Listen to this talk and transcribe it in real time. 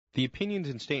The opinions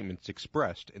and statements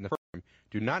expressed in the program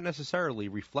do not necessarily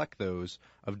reflect those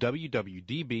of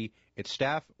WWDB, its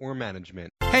staff, or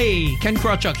management. Hey, Ken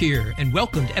Krawchuk here, and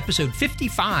welcome to episode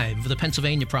 55 of the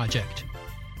Pennsylvania Project.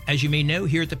 As you may know,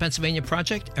 here at the Pennsylvania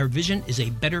Project, our vision is a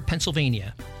better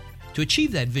Pennsylvania. To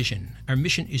achieve that vision, our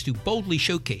mission is to boldly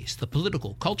showcase the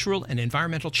political, cultural, and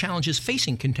environmental challenges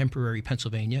facing contemporary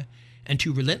Pennsylvania and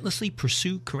to relentlessly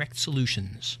pursue correct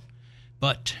solutions.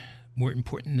 But more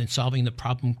important than solving the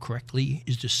problem correctly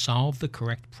is to solve the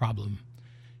correct problem,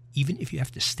 even if you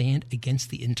have to stand against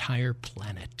the entire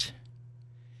planet.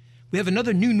 We have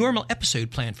another new normal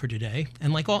episode planned for today,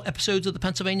 and like all episodes of the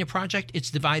Pennsylvania Project, it's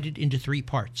divided into 3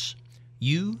 parts: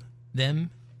 you,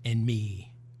 them, and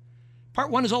me. Part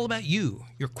 1 is all about you,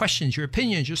 your questions, your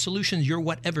opinions, your solutions, your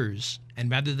whatevers.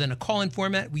 And rather than a call-in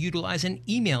format, we utilize an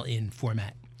email-in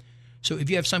format. So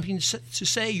if you have something to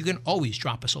say, you can always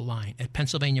drop us a line at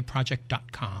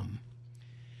PennsylvaniaProject.com.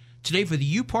 Today for the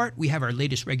you part, we have our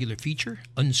latest regular feature,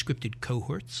 Unscripted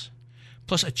Cohorts,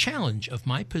 plus a challenge of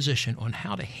my position on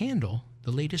how to handle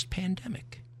the latest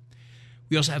pandemic.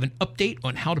 We also have an update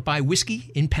on how to buy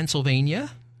whiskey in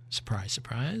Pennsylvania. Surprise,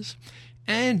 surprise.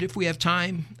 And if we have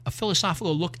time, a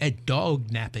philosophical look at dog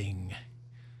napping.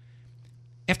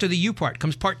 After the you part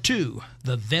comes part 2,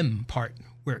 the them part,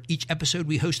 where each episode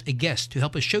we host a guest to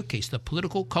help us showcase the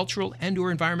political, cultural,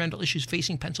 and/or environmental issues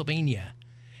facing Pennsylvania.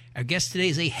 Our guest today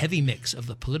is a heavy mix of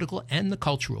the political and the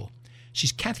cultural.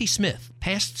 She's Kathy Smith,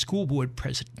 past school board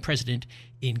president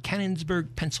in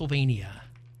Canonsburg, Pennsylvania.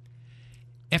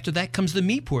 After that comes the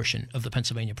me portion of the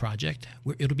Pennsylvania Project,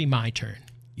 where it'll be my turn.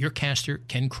 Your caster,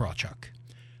 Ken Krawchuk.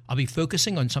 I'll be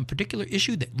focusing on some particular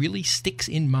issue that really sticks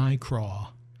in my craw.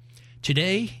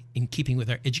 Today, in keeping with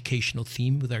our educational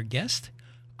theme with our guest,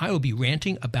 I will be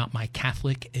ranting about my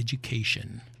Catholic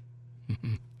education.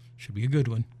 Should be a good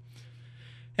one.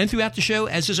 And throughout the show,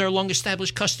 as is our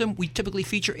long-established custom, we typically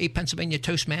feature a Pennsylvania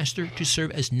Toastmaster to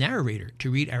serve as narrator to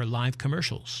read our live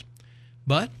commercials.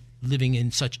 But, living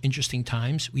in such interesting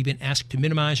times, we've been asked to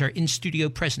minimize our in-studio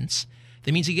presence.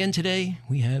 That means again today,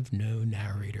 we have no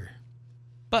narrator.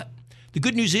 But the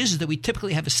good news is that we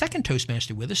typically have a second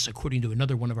Toastmaster with us, according to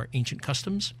another one of our ancient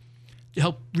customs, to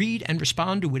help read and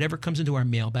respond to whatever comes into our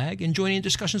mailbag and join in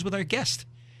discussions with our guest.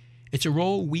 It's a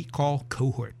role we call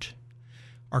cohort.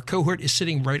 Our cohort is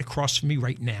sitting right across from me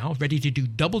right now, ready to do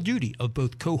double duty of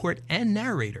both cohort and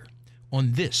narrator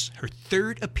on this, her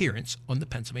 3rd appearance on the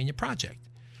Pennsylvania Project.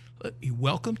 Let me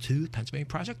welcome to the Pennsylvania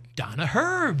Project, Donna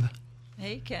Herb.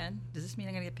 Hey, Ken, does this mean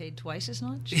I'm going to get paid twice as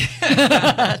much?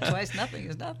 Twice nothing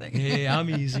is nothing. Hey, I'm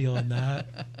easy on that.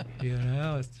 You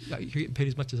know, you're getting paid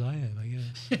as much as I am, I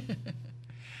guess.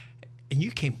 And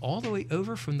you came all the way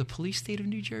over from the police state of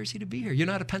New Jersey to be here. You're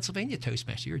not a Pennsylvania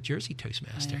Toastmaster. You're a Jersey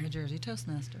Toastmaster. I am a Jersey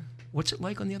Toastmaster. What's it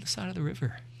like on the other side of the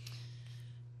river?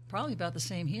 Probably about the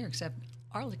same here, except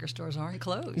our liquor stores aren't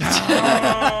closed.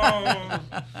 Oh,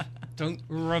 don't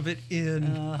rub it in.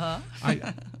 Uh-huh.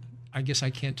 I guess I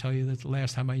can't tell you that the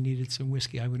last time I needed some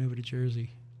whiskey, I went over to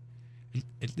Jersey.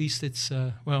 At least it's,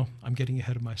 I'm getting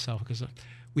ahead of myself because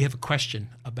we have a question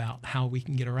about how we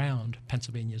can get around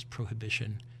Pennsylvania's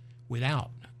prohibition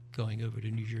without going over to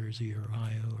New Jersey or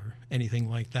Ohio or anything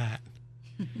like that.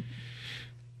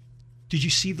 Did you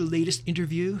see the latest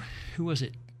interview? Who was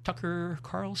it? Tucker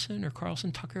Carlson or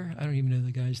Carlson Tucker? I don't even know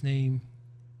the guy's name.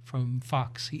 From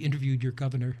Fox. He interviewed your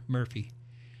governor, Murphy.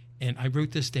 And I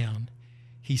wrote this down.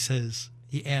 He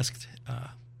asked,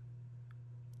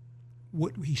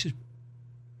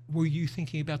 were you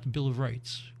thinking about the Bill of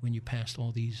Rights when you passed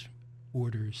all these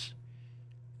orders?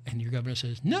 And your governor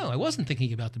says, no, I wasn't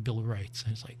thinking about the Bill of Rights.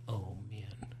 And it's like, oh,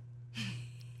 man.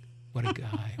 What a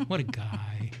guy. What a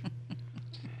guy.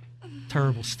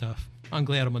 Terrible stuff. I'm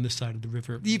glad I'm on this side of the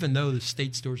river, even though the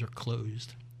state stores are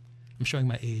closed. I'm showing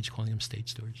my age calling them state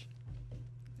stores.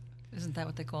 Isn't that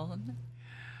what they call them?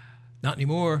 Not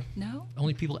anymore. No?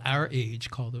 Only people our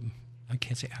age call them. I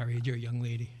can't say our age, you're a young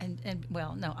lady. And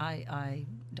well, no, I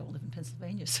don't live in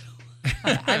Pennsylvania, so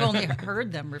I've only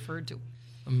heard them referred to.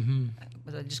 Mm-hmm.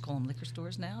 But I just call them liquor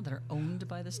stores now that are owned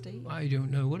by the state? I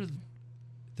don't know. What do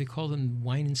they call them?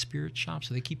 Wine and spirit shops?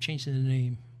 So they keep changing the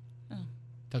name. Oh.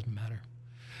 Doesn't matter.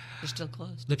 They're still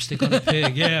closed. Lipstick on a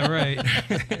pig. Yeah, right.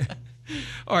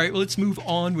 All right, well, let's move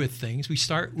on with things. We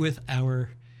start with our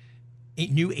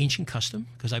new ancient custom,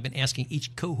 because I've been asking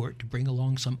each cohort to bring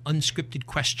along some unscripted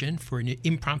question for an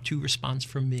impromptu response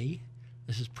from me.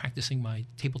 This is practicing my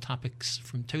table topics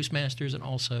from Toastmasters and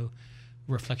also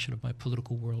a reflection of my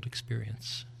political world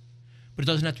experience. But it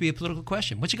doesn't have to be a political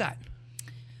question. What you got?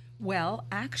 Well,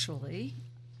 actually,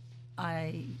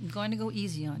 I'm going to go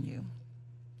easy on you.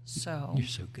 So You're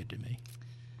so good to me.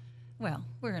 Well,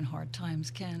 we're in hard times,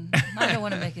 Ken. I don't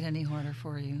want to make it any harder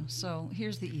for you. So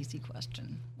here's the easy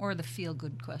question, or the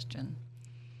feel-good question.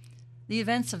 The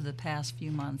events of the past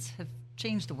few months have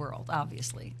changed the world,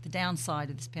 obviously. The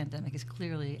downside of this pandemic is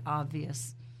clearly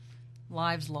obvious.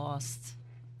 Lives lost,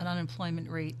 an unemployment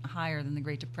rate higher than the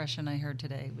Great Depression I heard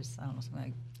today was, I don't know, something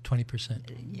like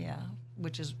 20%. Yeah,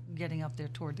 which is getting up there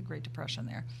toward the Great Depression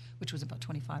there, which was about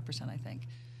 25%, I think.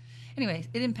 Anyway,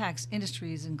 it impacts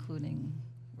industries including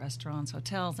restaurants,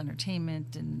 hotels,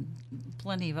 entertainment, and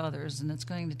plenty of others, and it's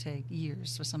going to take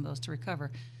years for some of those to recover.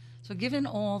 So given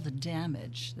all the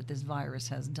damage that this virus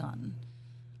has done,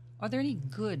 are there any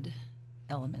good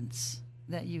elements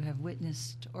that you have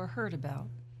witnessed or heard about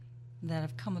that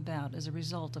have come about as a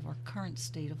result of our current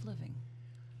state of living?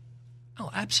 Oh,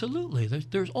 absolutely.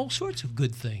 There's all sorts of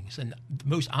good things. And the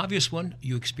most obvious one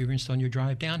you experienced on your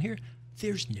drive down here,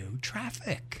 there's no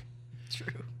traffic.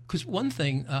 True. Because one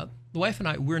thing, the wife and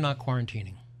I, we're not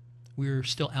quarantining. We're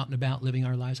still out and about living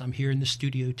our lives. I'm here in the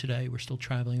studio today. We're still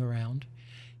traveling around.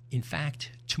 In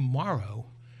fact, tomorrow,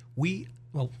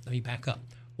 let me back up.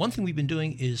 One thing we've been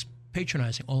doing is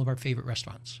patronizing all of our favorite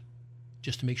restaurants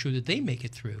just to make sure that they make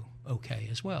it through okay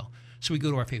as well. So we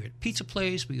go to our favorite pizza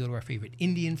place, we go to our favorite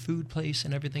Indian food place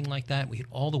and everything like that. We hit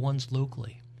all the ones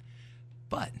locally.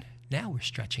 But now we're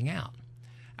stretching out.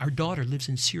 Our daughter lives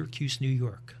in Syracuse, New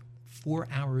York, 4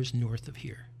 hours north of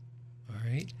here. All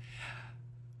right?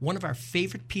 One of our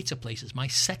favorite pizza places, my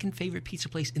second favorite pizza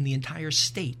place in the entire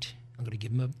state, I'm going to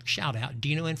give them a shout out,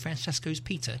 Dino and Francesco's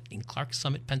Pizza in Clark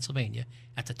Summit, Pennsylvania,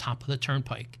 at the top of the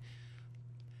turnpike.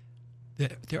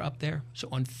 They're up there. So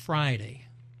on Friday,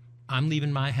 I'm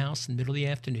leaving my house in the middle of the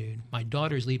afternoon. My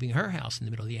daughter's leaving her house in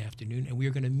the middle of the afternoon, and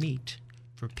we're going to meet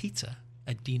for pizza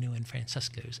at Dino and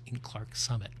Francesco's in Clark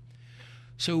Summit.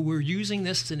 So we're using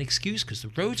this as an excuse because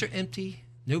the roads are empty,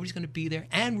 nobody's going to be there,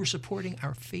 and we're supporting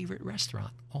our favorite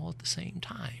restaurant all at the same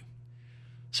time.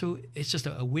 So it's just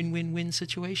a win-win-win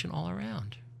situation all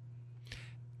around.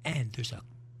 And there's a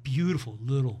beautiful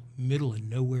little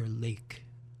middle-of-nowhere lake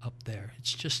up there.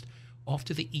 It's just off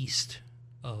to the east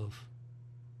of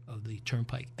the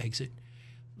turnpike exit.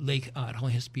 Lake, it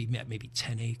only has to be maybe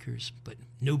 10 acres, but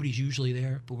nobody's usually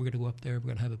there. But we're going to go up there. We're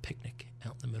going to have a picnic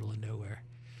out in the middle of nowhere.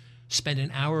 Spend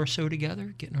an hour or so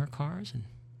together, get in our cars, and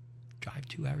drive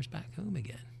 2 hours back home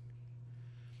again.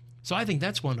 So I think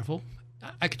that's wonderful.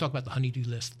 I could talk about the honey-do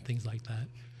list and things like that.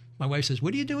 My wife says,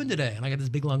 "What are you doing today?" And I got this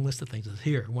big, long list of things. I said,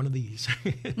 "Here, one of these."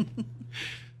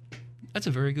 That's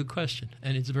a very good question,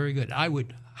 and it's very good. I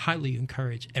would highly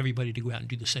encourage everybody to go out and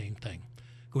do the same thing.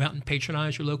 Go out and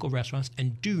patronize your local restaurants,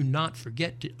 and do not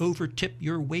forget to over-tip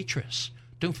your waitress.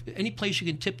 Any place you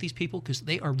can tip these people, because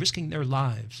they are risking their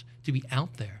lives to be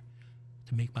out there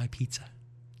to make my pizza,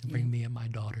 to bring me and my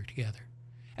daughter together.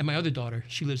 And my other daughter,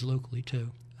 she lives locally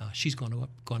too. She's gone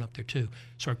up there too.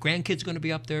 So our grandkids are going to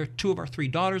be up there. 2 of our 3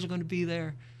 daughters are going to be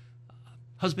there.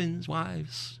 Husbands,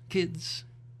 wives, kids.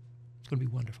 It's going to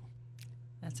be wonderful.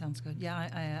 That sounds good. Yeah,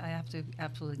 I have to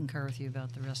absolutely concur with you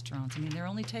about the restaurants. I mean, they're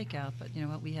only takeout, but you know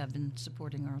what? We have been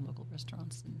supporting our local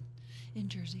restaurants in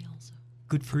Jersey also.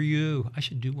 Good for you. I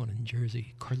should do one in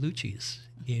Jersey. Carlucci's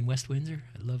in West Windsor.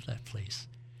 I love that place.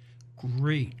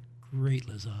 Great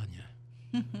lasagna.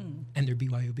 And they're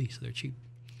BYOB, so they're cheap.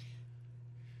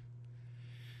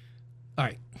 All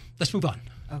right, let's move on.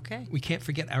 Okay. We can't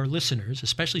forget our listeners,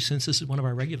 especially since this is one of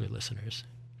our regular listeners.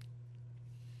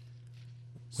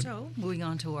 So, moving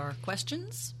on to our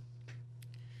questions.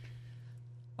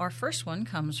 Our first one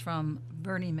comes from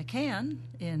Bernie McCann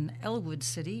in Elwood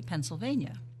City,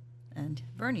 Pennsylvania. And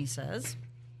Bernie says,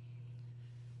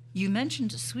 "You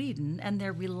mentioned Sweden and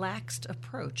their relaxed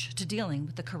approach to dealing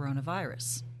with the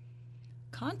coronavirus.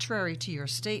 Contrary to your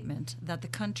statement that the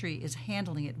country is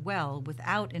handling it well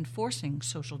without enforcing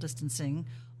social distancing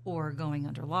or going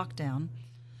under lockdown,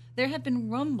 there have been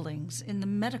rumblings in the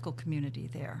medical community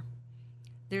there.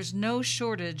 There's no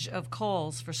shortage of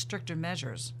calls for stricter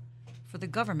measures, for the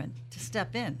government to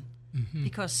step in,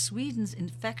 because Sweden's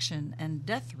infection and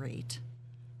death rate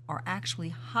are actually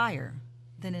higher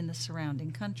than in the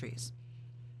surrounding countries.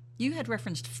 You had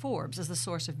referenced Forbes as the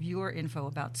source of your info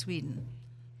about Sweden,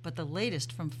 but the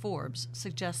latest from Forbes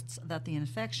suggests that the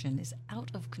infection is out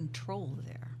of control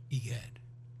there." Egad.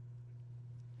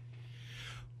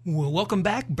 Well, welcome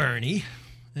back, Bernie.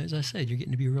 As I said, you're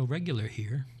getting to be a real regular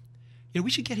here. You know,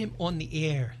 we should get him on the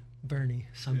air, Bernie,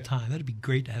 sometime. That'd be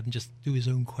great to have him just do his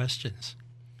own questions.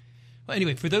 Well,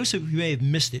 anyway, for those of you who may have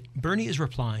missed it, Bernie is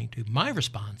replying to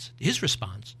his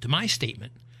response to my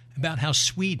statement about how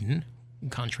Sweden,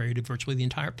 contrary to virtually the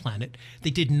entire planet, they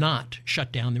did not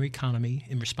shut down their economy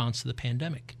in response to the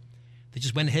pandemic. They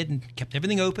just went ahead and kept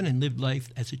everything open and lived life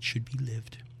as it should be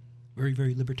lived. Very,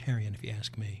 very libertarian, if you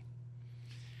ask me.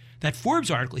 That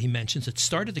Forbes article he mentions that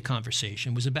started the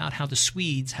conversation was about how the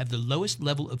Swedes have the lowest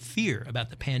level of fear about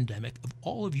the pandemic of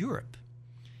all of Europe.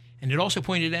 And it also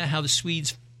pointed out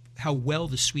how well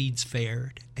the Swedes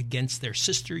fared against their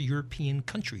sister European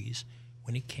countries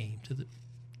when it came to the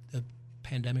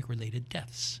pandemic-related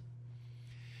deaths.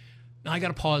 Now, I got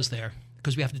to pause there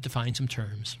because we have to define some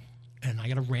terms. And I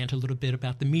got to rant a little bit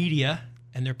about the media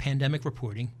and their pandemic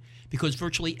reporting because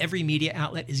virtually every media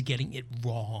outlet is getting it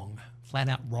wrong, flat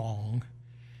out wrong.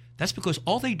 That's because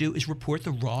all they do is report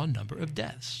the raw number of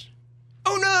deaths.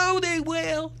 Oh, no, they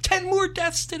will. 10 more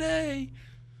deaths today.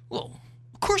 Well,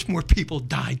 of course more people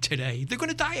died today. They're going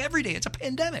to die every day. It's a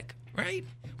pandemic, right?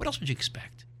 What else would you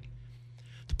expect?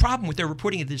 The problem with their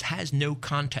reporting is this has no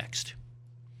context.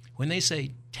 When they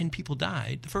say 10 people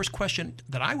died, the first question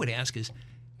that I would ask is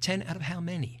 10 out of how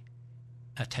many?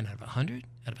 10 out of 100?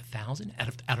 Out of 1,000?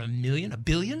 Out of a million? A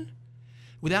billion?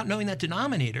 Without knowing that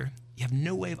denominator, you have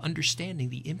no way of understanding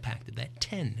the impact of that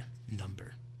 10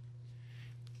 number.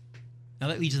 Now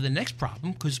that leads to the next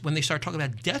problem, because when they start talking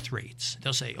about death rates,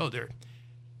 they'll say, they'll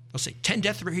say 10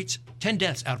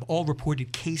 deaths out of all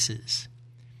reported cases.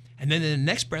 And then in the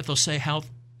next breath, they'll say how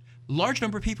large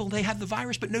number of people, they have the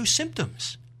virus but no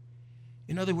symptoms.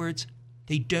 In other words,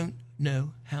 they don't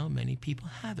know how many people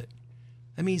have it.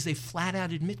 That means they flat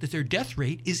out admit that their death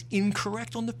rate is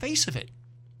incorrect on the face of it.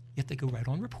 Yet they go right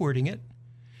on reporting it.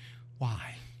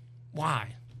 Why? Well,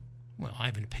 I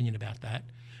have an opinion about that.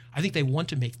 I think they want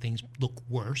to make things look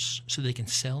worse so they can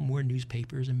sell more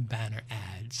newspapers and banner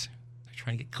ads. They're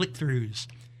trying to get click-throughs.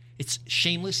 It's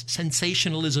shameless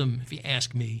sensationalism, if you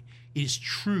ask me. It is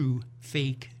true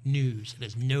fake news. It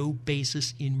has no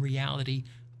basis in reality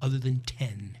other than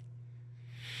 10.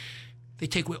 They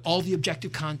take away all the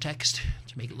objective context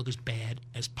to make it look as bad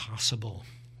as possible.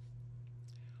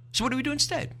 So what do we do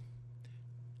instead?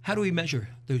 How do we measure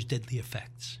those deadly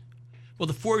effects? Well,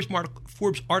 the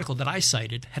Forbes article that I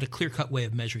cited had a clear-cut way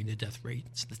of measuring the death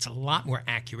rates that's a lot more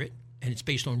accurate, and it's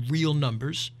based on real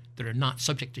numbers that are not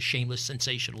subject to shameless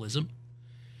sensationalism.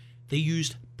 They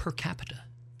used per capita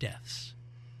deaths,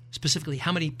 specifically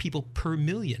how many people per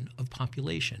million of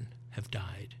population have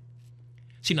died.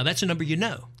 See, now that's a number you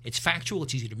know. It's factual,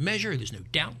 it's easy to measure, there's no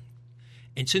doubt.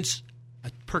 And since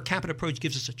a per capita approach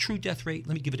gives us a true death rate,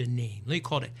 let me give it a name. Let me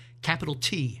call it capital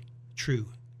T, true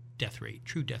death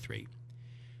rate.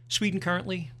 Sweden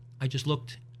currently, I just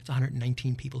looked, it's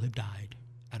 119 people have died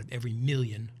out of every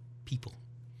million people.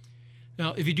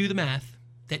 Now, if you do the math,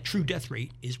 that true death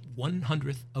rate is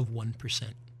 1/100 of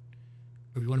 1%.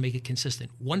 Or if you want to make it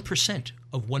consistent, 1%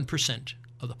 of 1%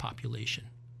 of the population,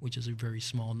 which is a very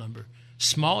small number.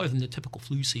 Smaller than the typical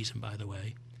flu season, by the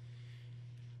way.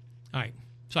 All right,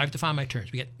 so I've defined my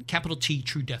terms. We got capital T,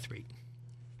 true death rate.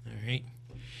 All right.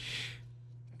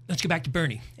 Let's go back to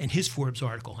Bernie and his Forbes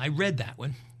article. I read that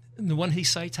one. And the one he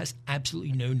cites has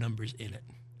absolutely no numbers in it.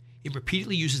 It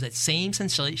repeatedly uses that same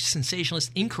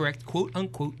sensationalist, incorrect,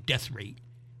 quote-unquote death rate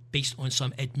based on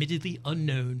some admittedly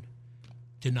unknown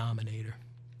denominator.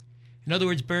 In other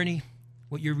words, Bernie,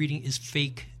 what you're reading is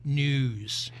fake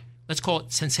news. Let's call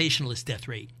it sensationalist death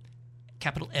rate.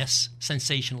 Capital S,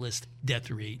 sensationalist death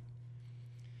rate.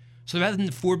 So rather than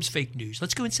the Forbes fake news,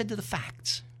 let's go instead to the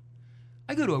facts.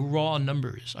 I go to raw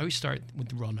numbers. I always start with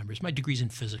the raw numbers. My degree's in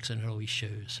physics, and it always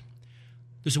shows.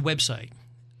 There's a website.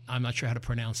 I'm not sure how to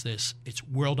pronounce this. It's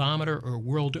worldometer or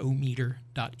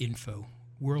worldometer.info.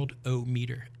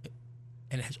 Worldometer.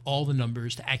 And it has all the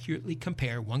numbers to accurately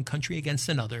compare one country against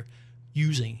another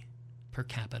using per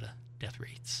capita death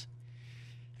rates.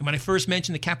 And when I first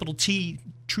mentioned the capital T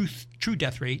true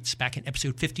death rates back in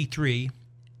episode 53,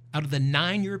 out of the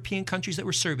 9 European countries that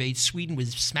were surveyed, Sweden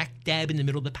was smack dab in the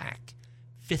middle of the pack.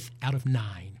 5th out of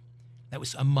 9. That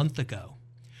was a month ago.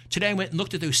 Today I went and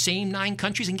looked at those same 9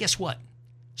 countries, and guess what?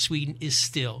 Sweden is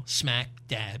still smack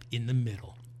dab in the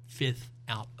middle. 5th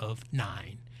out of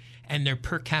 9. And their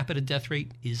per capita death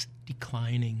rate is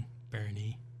declining,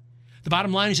 Bernie. The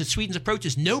bottom line is that Sweden's approach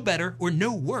is no better or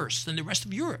no worse than the rest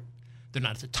of Europe. They're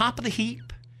not at the top of the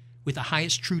heap with the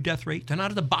highest true death rate. They're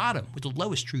not at the bottom with the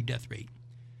lowest true death rate.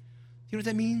 You know what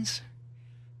that means?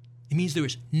 It means there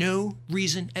is no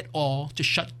reason at all to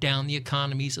shut down the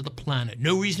economies of the planet.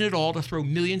 No reason at all to throw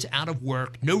millions out of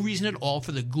work. No reason at all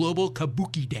for the global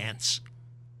kabuki dance.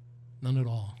 None at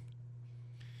all.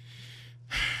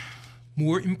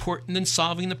 More important than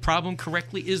solving the problem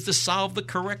correctly is to solve the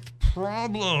correct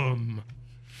problem.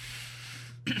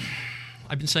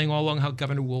 I've been saying all along how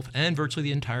Governor Wolf and virtually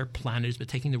the entire planet has been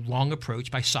taking the wrong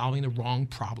approach by solving the wrong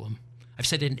problem. I've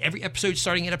said it in every episode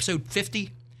starting at episode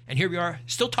 50 And here we are,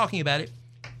 still talking about it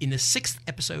in the 6th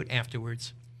episode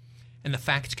afterwards. And the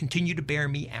facts continue to bear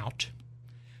me out.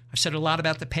 I've said a lot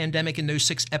about the pandemic in those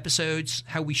 6 episodes,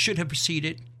 how we should have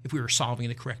proceeded if we were solving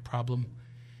the correct problem.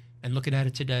 And looking at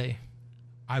it today,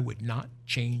 I would not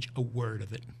change a word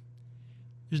of it.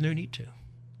 There's no need to,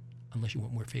 unless you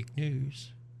want more fake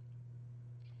news.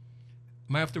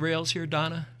 Am I off the rails here,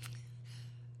 Donna?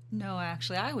 No,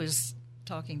 actually, I was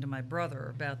talking to my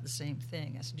brother about the same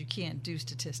thing. I said, you can't do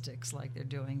statistics like they're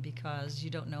doing because you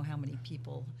don't know how many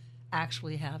people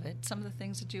actually have it. Some of the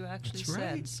things that you actually said.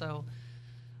 Right. So,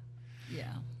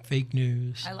 yeah. Fake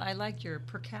news. I like your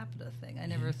per capita thing. I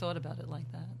never thought about it like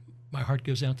that. My heart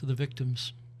goes out to the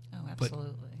victims. Oh,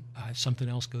 absolutely. But something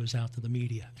else goes out to the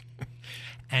media.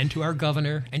 And to our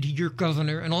governor, and to your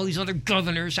governor, and all these other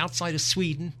governors outside of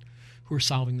Sweden who are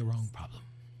solving the wrong problem.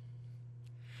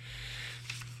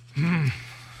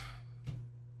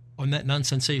 On that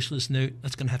non-sensationalist note,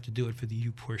 that's going to have to do it for the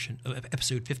U portion of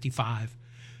episode 55.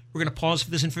 We're going to pause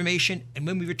for this information, and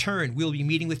when we return, we'll be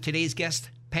meeting with today's guest,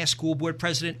 past school board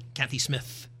president Kathy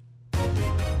Smith.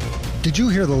 Did you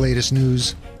hear the latest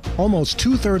news? Almost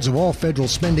 2/3 of all federal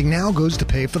spending now goes to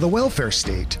pay for the welfare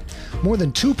state. More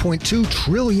than $2.2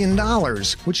 trillion,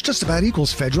 which just about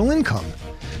equals federal income.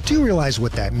 Do you realize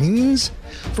what that means?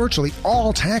 Virtually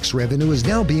all tax revenue is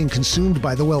now being consumed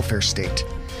by the welfare state.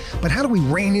 But how do we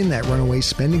rein in that runaway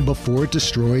spending before it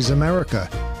destroys America?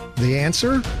 The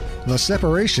answer? The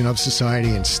separation of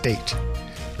society and state.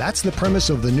 That's the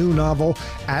premise of the new novel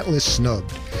Atlas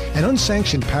Snubbed, an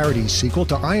unsanctioned parody sequel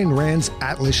to Ayn Rand's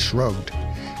Atlas Shrugged.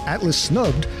 Atlas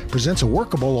Snubbed presents a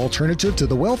workable alternative to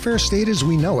the welfare state as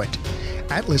we know it.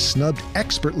 Atlas Snubbed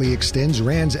expertly extends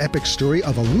Rand's epic story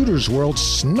of a looter's world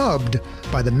snubbed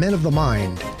by the men of the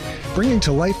mind, bringing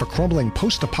to life a crumbling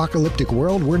post-apocalyptic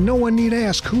world where no one need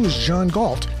ask who is John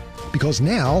Galt, because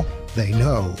now they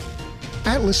know.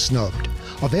 Atlas Snubbed,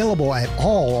 available at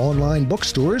all online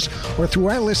bookstores or through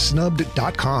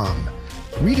atlassnubbed.com.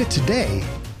 Read it today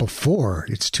before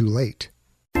it's too late.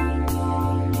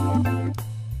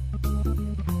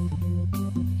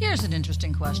 Here's an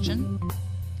interesting question.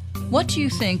 What do you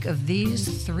think of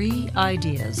these 3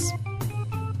 ideas?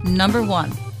 Number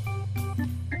 1.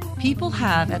 People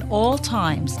have at all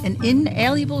times an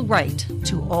inalienable right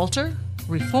to alter,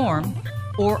 reform,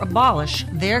 or abolish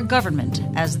their government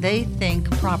as they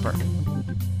think proper.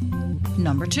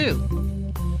 Number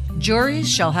 2. Juries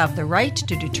shall have the right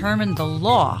to determine the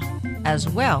law as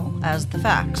well as the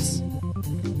facts.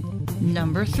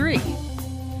 Number 3.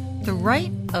 The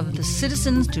right of the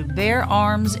citizens to bear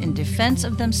arms in defense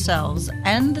of themselves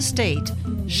and the state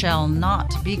shall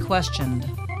not be questioned.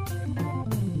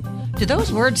 Do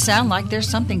those words sound like there's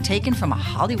something taken from a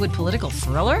Hollywood political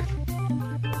thriller?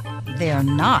 They are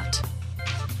not.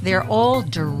 They're all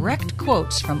direct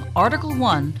quotes from Article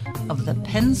 1 of the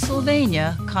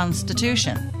Pennsylvania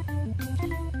Constitution.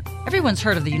 Everyone's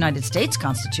heard of the United States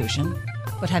Constitution,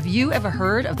 but have you ever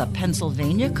heard of the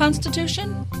Pennsylvania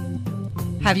Constitution?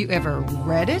 Have you ever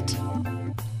read it?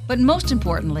 But most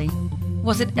importantly,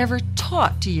 was it ever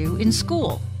taught to you in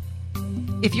school?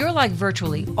 If you're like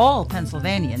virtually all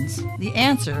Pennsylvanians, the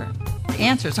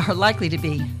answers are likely to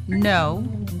be no,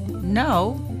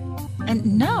 no, and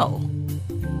no.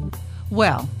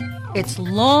 Well, it's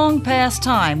long past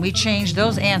time we change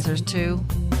those answers to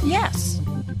yes,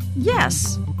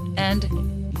 yes, and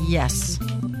yes.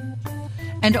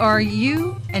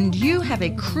 And you have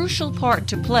a crucial part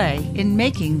to play in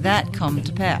making that come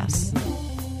to pass.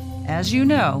 As you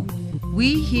know,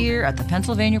 we here at the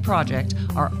Pennsylvania Project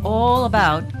are all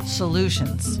about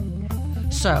solutions.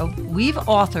 So we've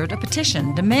authored a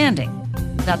petition demanding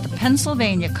that the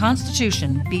Pennsylvania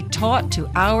Constitution be taught to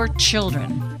our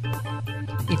children.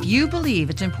 If you believe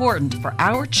it's important for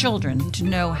our children to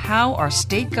know how our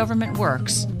state government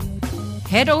works,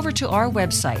 head over to our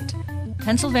website,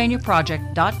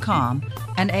 PennsylvaniaProject.com,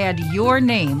 and add your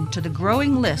name to the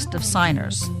growing list of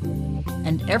signers.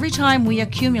 And every time we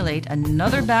accumulate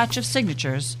another batch of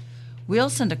signatures, we'll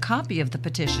send a copy of the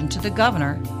petition to the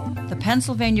governor, the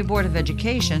Pennsylvania Board of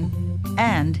Education,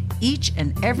 and each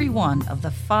and every one of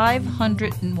the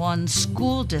 501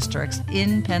 school districts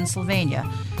in Pennsylvania,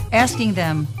 asking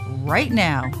them right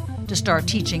now to start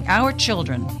teaching our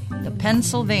children the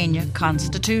Pennsylvania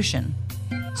Constitution.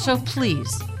 So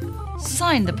please,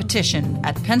 sign the petition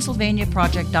at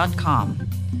PennsylvaniaProject.com.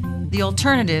 The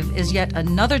alternative is yet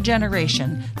another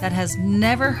generation that has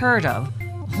never heard of,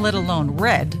 let alone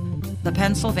read, the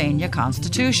Pennsylvania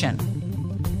Constitution.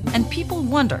 And people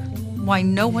wonder why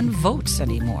no one votes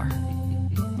anymore.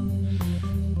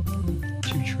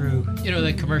 Too true. You know,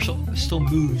 that commercial still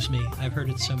moves me. I've heard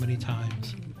it so many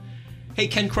times. Hey, Hey,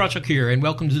 Ken Krawchuk here, and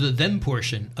welcome to the Them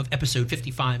portion of episode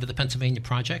 55 of the Pennsylvania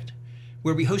Project,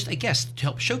 where we host a guest to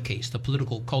help showcase the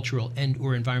political, cultural, and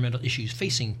or environmental issues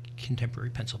facing contemporary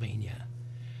Pennsylvania.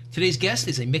 Today's guest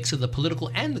is a mix of the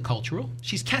political and the cultural.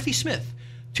 She's Kathy Smith,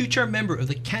 two-term member of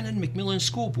the Cannon-McMillan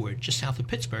School Board just south of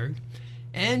Pittsburgh,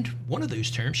 and one of those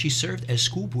terms she served as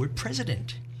school board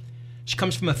president. She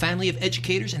comes from a family of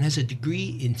educators and has a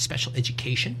degree in special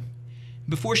education.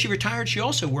 Before she retired, she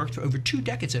also worked for over 2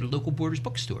 decades at a local Borders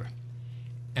bookstore.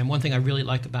 And one thing I really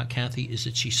like about Kathy is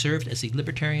that she served as the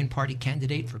Libertarian Party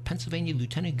candidate for Pennsylvania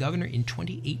Lieutenant Governor in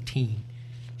 2018.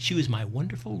 She was my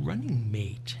wonderful running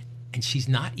mate, and she's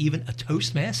not even a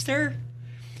Toastmaster?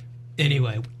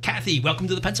 Anyway, Kathy, welcome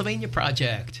to the Pennsylvania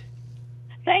Project.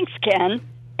 Thanks, Ken.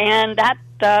 And that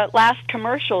last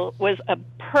commercial was a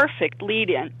perfect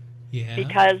lead-in. Yeah.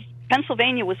 Because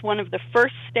Pennsylvania was one of the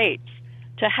first states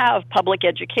to have public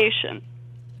education.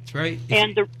 That's right.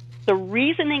 And the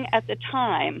reasoning at the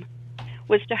time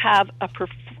was to have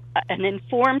an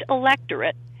informed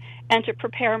electorate and to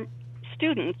prepare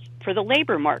students for the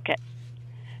labor market.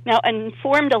 Now, an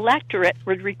informed electorate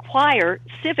would require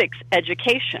civics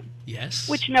education, Yes.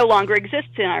 which no longer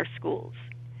exists in our schools.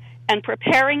 And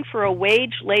preparing for a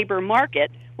wage labor market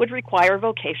would require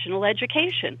vocational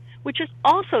education, which is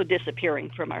also disappearing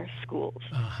from our schools.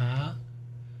 Uh-huh.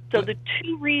 So the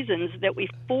two reasons that we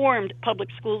formed public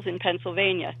schools in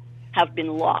Pennsylvania have been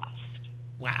lost.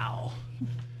 Wow.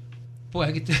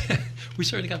 Boy, we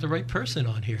certainly got the right person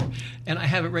on here. And I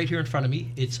have it right here in front of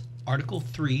me. It's Article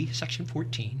 3, Section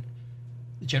 14.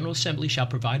 The General Assembly shall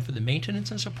provide for the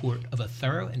maintenance and support of a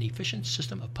thorough and efficient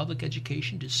system of public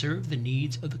education to serve the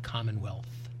needs of the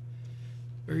Commonwealth.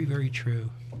 Very, very true.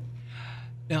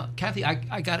 Now, Kathy,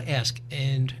 I got to ask,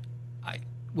 and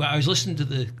I was listening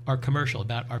to our commercial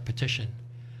about our petition.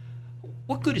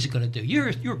 What good is it going to do?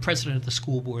 You're president of the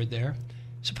school board there.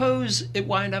 Suppose it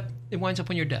winds up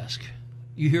on your desk.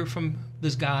 You hear from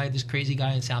this crazy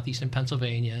guy in southeastern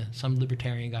Pennsylvania, some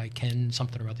libertarian guy, Ken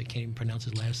something or other, can't even pronounce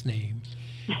his last name.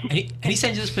 And he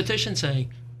sends you this petition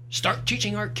saying, start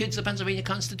teaching our kids the Pennsylvania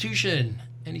Constitution.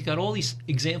 And he's got all these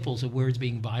examples of words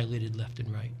being violated left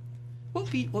and right. What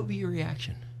would be your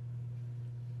reaction?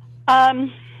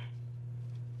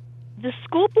 The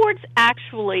school boards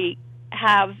actually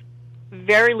have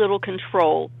very little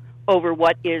control over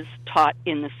what is taught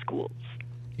in the schools.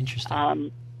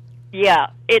 Interesting. Yeah,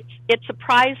 it's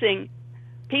surprising.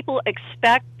 People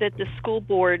expect that the school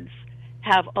boards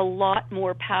have a lot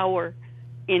more power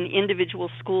in individual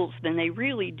schools than they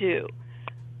really do.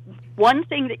 One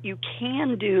thing that you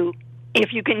can do,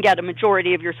 if you can get a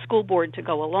majority of your school board to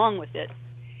go along with it,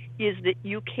 is that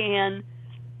you can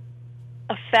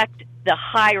affect the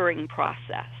hiring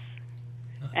process.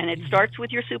 And it starts with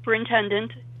your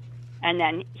superintendent, and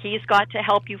then he's got to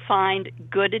help you find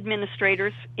good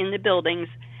administrators in the buildings,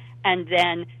 and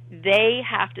then they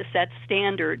have to set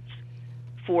standards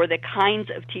for the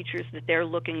kinds of teachers that they're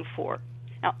looking for.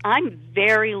 Now, I'm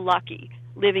very lucky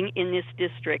living in this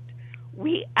district.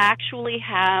 We actually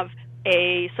have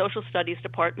a social studies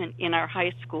department in our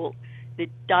high school that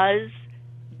does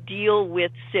deal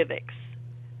with civics.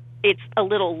 It's a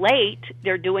little late.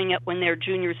 They're doing it when they're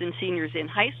juniors and seniors in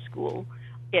high school.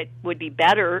 It would be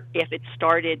better if it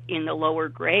started in the lower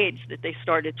grades, that they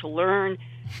started to learn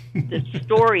the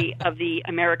story of the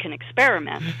American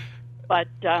experiment. But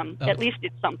at least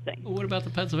it's something. What about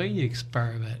the Pennsylvania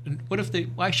experiment? And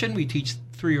why shouldn't we teach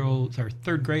 3-year-olds or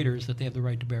third graders that they have the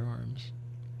right to bear arms?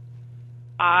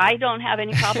 I don't have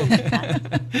any problem with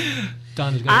that.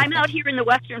 I'm out here in the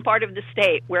western part of the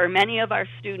state where many of our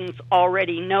students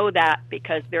already know that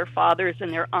because their fathers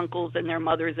and their uncles and their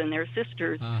mothers and their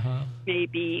sisters may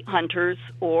be hunters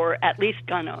or at least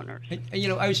gun owners. And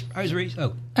I was raised.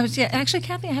 Actually,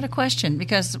 Kathy, I had a question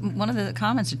because one of the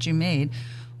comments that you made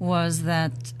was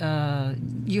that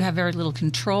you have very little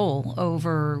control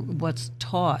over what's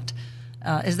taught.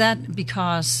 Is that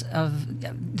because of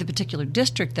the particular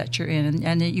district that you're in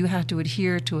and that you have to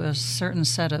adhere to a certain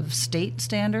set of state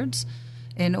standards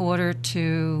in order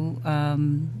to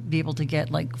be able to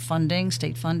get like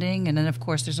state funding? And then, of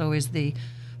course, there's always the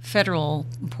federal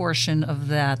portion of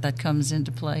that comes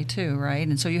into play too, right?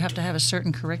 And so you have to have a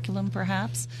certain curriculum,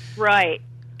 perhaps? Right.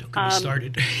 Don't get me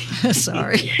started.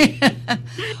 Sorry.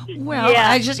 Well, yeah.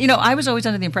 I was always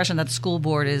under the impression that the school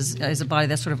board is a body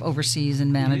that sort of oversees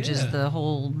and manages the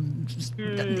whole,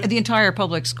 the entire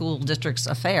public school district's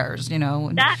affairs,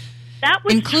 That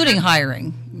was including true.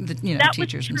 Hiring, that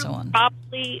teachers and so on.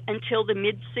 Probably until the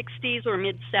mid-'60s or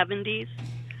mid-'70s.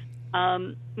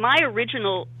 My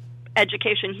original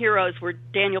education heroes were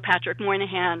Daniel Patrick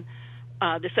Moynihan,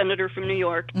 the senator from New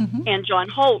York, and John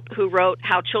Holt, who wrote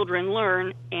How Children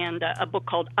Learn and a book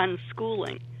called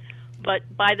Unschooling.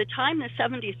 But by the time the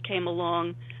 70s came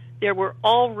along, there were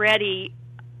already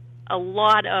a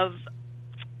lot of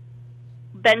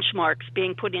benchmarks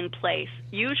being put in place,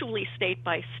 usually state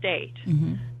by state.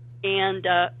 And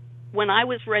when I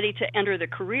was ready to enter the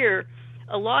career,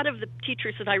 a lot of the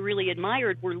teachers that I really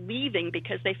admired were leaving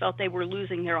because they felt they were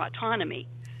losing their autonomy.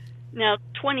 Now,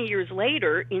 20 years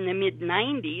later, in the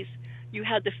mid-90s, you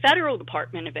had the Federal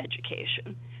Department of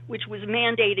Education, which was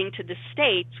mandating to the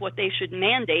states what they should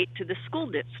mandate to the school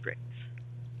districts.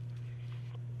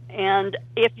 And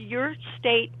if your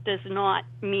state does not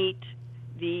meet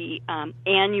the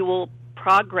annual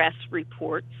progress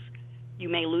reports, you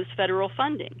may lose federal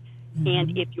funding.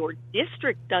 And if your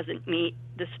district doesn't meet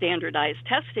the standardized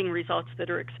testing results that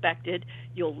are expected,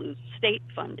 you'll lose state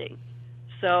funding.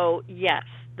 So, yes,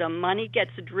 the money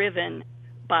gets driven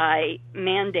by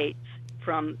mandates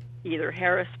from either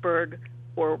Harrisburg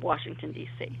or Washington,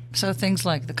 D.C. So things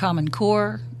like the Common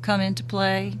Core come into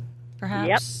play,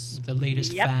 perhaps? Yep. The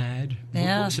latest fad.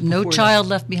 Yeah, No Child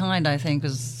Left Behind, I think,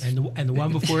 was... And the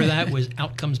one before that was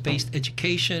outcomes-based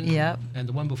education. Yep. And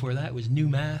the one before that was new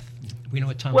math. We know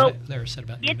what Tom Lehrer said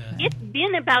about new math. It's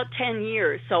been about 10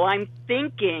 years, so I'm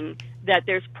thinking that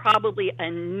there's probably a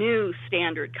new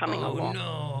standard coming along.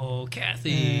 Oh, no,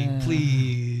 Kathy,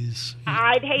 please.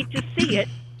 I'd hate to see it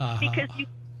because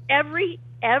every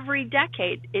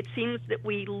decade it seems that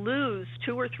we lose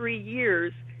 2 or 3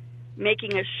 years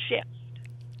making a shift.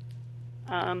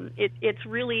 It's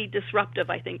really disruptive,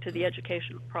 I think, to the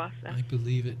educational process. I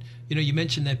believe it. You know, you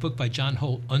mentioned that book by John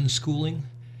Holt, Unschooling.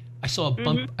 I saw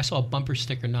a bumper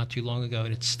sticker not too long ago,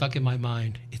 and it stuck in my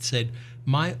mind. It said,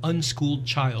 "My unschooled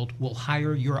child will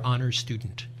hire your honor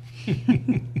student."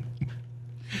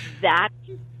 That's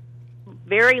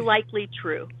very likely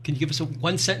true. Can you give us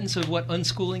one sentence of what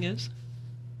unschooling is?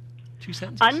 2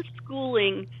 sentences?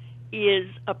 Unschooling is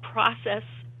a process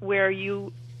where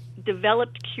you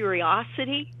develop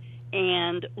curiosity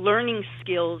and learning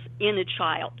skills in a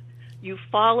child. You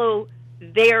follow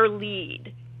their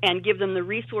lead and give them the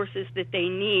resources that they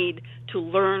need to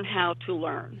learn how to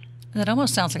learn. That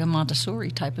almost sounds like a Montessori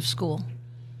type of school.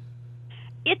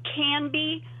 It can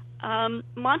be.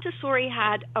 Montessori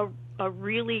had a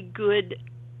really good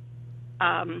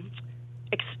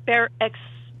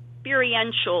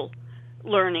experiential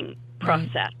learning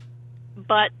process. Right.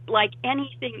 But like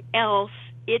anything else,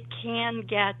 it can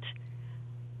get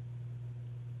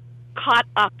caught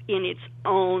up in its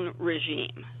own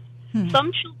regime.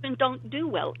 Some children don't do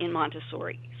well in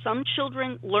Montessori. Some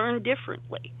children learn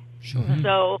differently. Sure.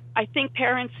 So I think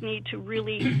parents need to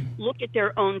really look at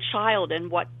their own child and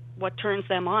what turns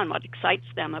them on, what excites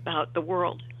them about the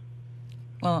world.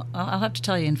 Well, I'll have to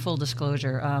tell you in full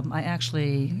disclosure, I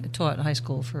actually taught high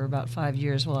school for about 5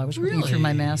 years while I was working through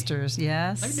my master's.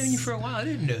 Yes. I've known you for a while. I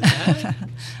didn't know that.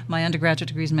 My undergraduate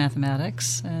degree is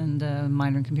mathematics and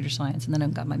minor in computer science, and then I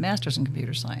got my master's in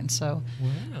computer science. So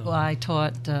I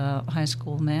taught high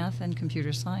school math and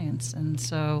computer science. And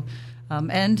so,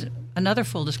 and another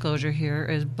full disclosure here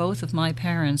is both of my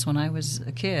parents, when I was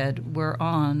a kid, were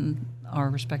on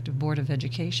our respective Board of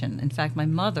Education. In fact, my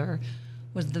mother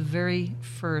was the very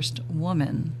first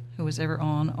woman who was ever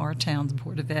on our town's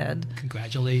Board of Ed.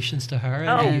 Congratulations to her.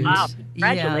 Oh, wow.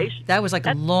 Congratulations. Yeah, that was like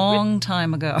a long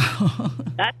time ago.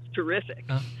 That's terrific.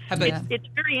 It's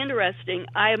very interesting.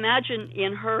 I imagine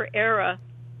in her era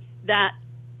that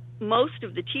most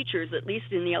of the teachers, at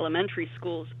least in the elementary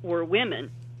schools, were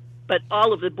women, but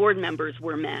all of the board members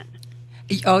were men.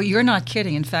 Oh, you're not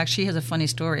kidding. In fact, she has a funny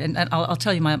story. And I'll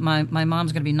tell you, my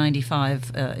mom's going to be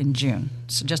 95 in June.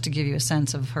 So just to give you a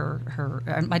sense of her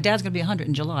my dad's going to be 100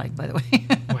 in July, by the way.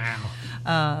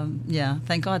 Wow. Yeah,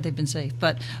 thank God they've been safe.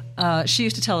 But she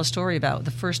used to tell a story about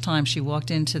the first time she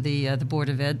walked into the Board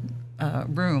of Ed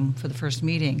room for the first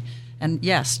meeting. And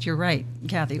yes, you're right,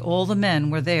 Kathy, all the men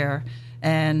were there.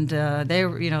 And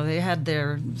they had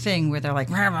their thing where they're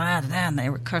like, and they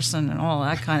were cursing and all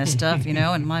that kind of stuff,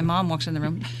 And my mom walks in the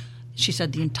room. She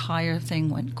said the entire thing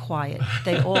went quiet.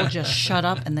 They all just shut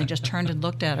up and they just turned and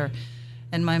looked at her.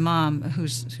 And my mom,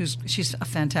 she's a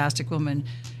fantastic woman,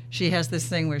 she has this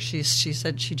thing where she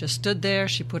said she just stood there.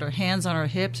 She put her hands on her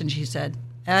hips and she said,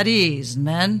 "At ease,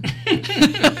 men."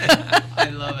 I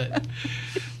love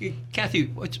it, Kathy.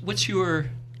 What's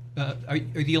your Are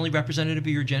you the only representative of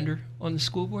your gender on the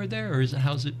school board there, or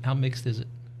how mixed is it?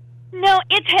 No,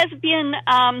 it has been,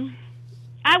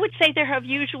 I would say there have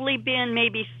usually been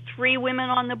maybe 3 women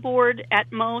on the board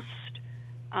at most.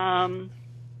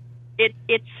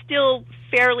 It's still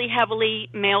fairly heavily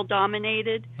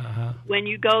male-dominated, when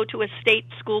you go to a state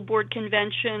school board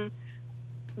convention,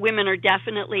 women are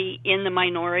definitely in the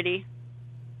minority.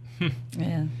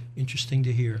 Yeah. Interesting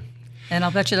to hear. And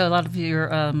I'll bet you that a lot of your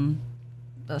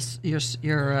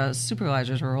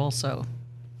supervisors are also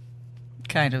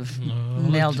kind of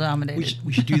male dominated.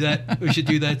 We should do that. We should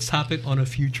do that topic on a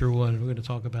future one. We're going to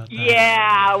talk about that.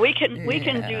 Yeah, we can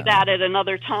do that at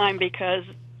another time because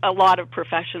a lot of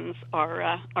professions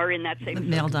are in that same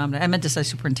male dominated. I meant to say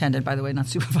superintendent, by the way, not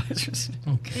supervisors.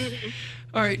 Okay.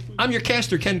 All right. I'm your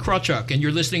caster, Ken Krawchuk, and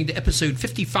you're listening to episode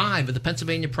 55 of the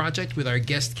Pennsylvania Project with our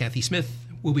guest, Kathy Smith.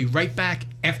 We'll be right back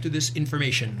after this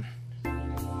information.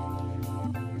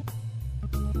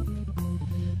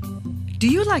 Do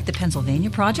you like the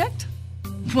Pennsylvania Project?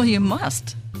 Well, you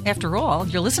must. After all,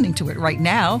 you're listening to it right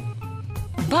now.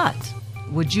 But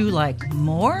would you like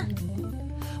more?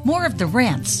 More of the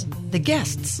rants, the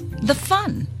guests, the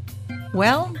fun?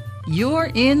 Well, you're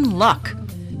in luck,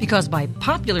 because by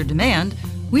popular demand,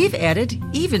 we've added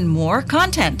even more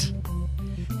content.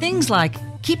 Things like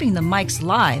keeping the mics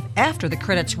live after the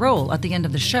credits roll at the end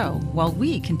of the show while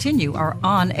we continue our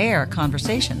on-air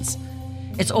conversations.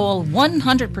 It's all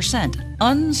 100%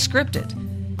 unscripted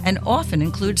and often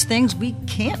includes things we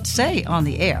can't say on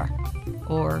the air,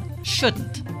 or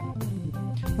shouldn't.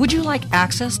 Would you like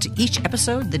access to each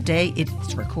episode the day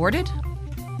it's recorded?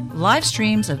 Live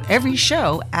streams of every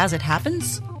show as it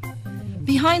happens?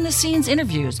 Behind-the-scenes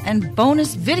interviews and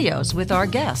bonus videos with our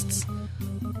guests.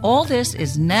 All this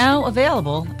is now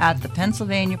available at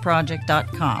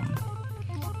thepennsylvaniaproject.com.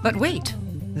 But wait,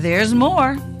 there's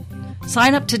more.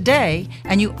 Sign up today,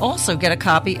 and you also get a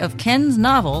copy of Ken's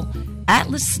novel,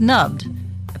 Atlas Snubbed,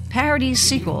 a parody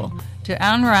sequel to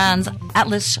Ayn Rand's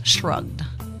Atlas Shrugged.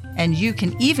 And you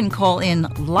can even call in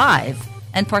live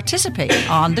and participate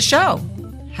on the show.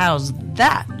 How's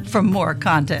that for more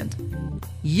content?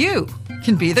 You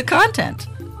can be the content.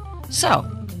 So,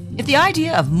 if the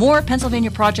idea of more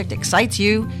Pennsylvania Project excites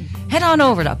you, head on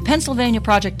over to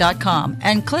PennsylvaniaProject.com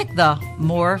and click the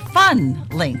More Fun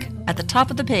link at the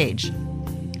top of the page.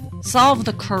 Solve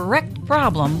the correct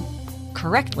problem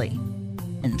correctly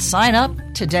and sign up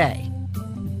today.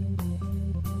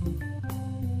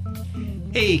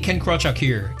 Hey, Ken Krawchuk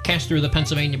here, caster of the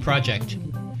Pennsylvania Project.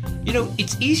 You know,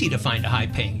 it's easy to find a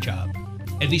high-paying job.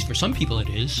 At least for some people it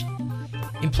is.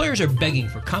 Employers are begging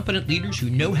for competent leaders who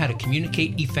know how to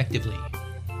communicate effectively.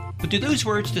 But do those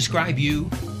words describe you?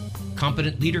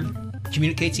 Competent leader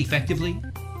communicates effectively?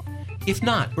 If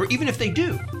not, or even if they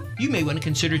do, you may want to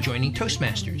consider joining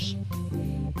Toastmasters.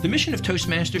 The mission of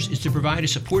Toastmasters is to provide a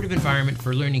supportive environment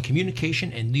for learning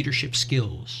communication and leadership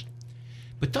skills.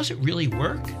 But does it really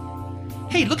work?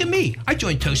 Hey, look at me! I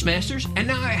joined Toastmasters, and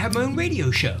now I have my own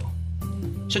radio show.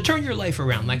 So turn your life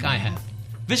around like I have.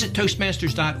 Visit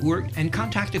Toastmasters.org and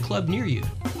contact a club near you.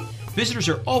 Visitors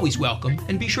are always welcome,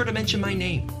 and be sure to mention my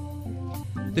name.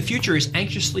 The future is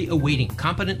anxiously awaiting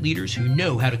competent leaders who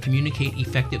know how to communicate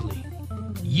effectively.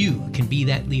 You can be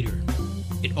that leader.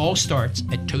 It all starts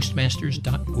at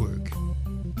Toastmasters.org.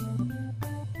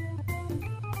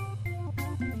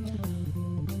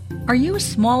 Are you a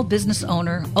small business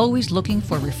owner always looking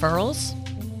for referrals?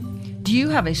 Do you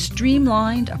have a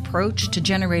streamlined approach to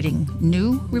generating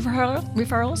new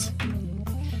referrals?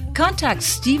 Contact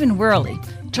Stephen Worley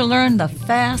to learn the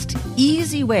fast,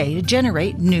 easy way to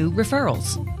generate new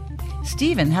referrals.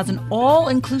 Stephen has an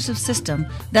all-inclusive system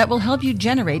that will help you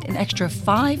generate an extra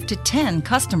 5 to 10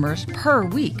 customers per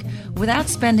week without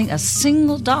spending a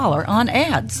single dollar on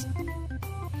ads.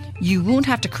 You won't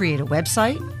have to create a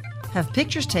website, have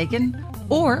pictures taken,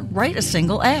 or write a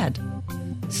single ad.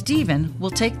 Stephen will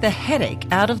take the headache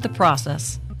out of the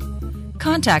process.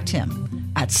 Contact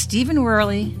him at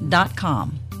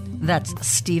StephenWorley.com. That's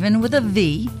Stephen with a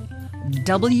V,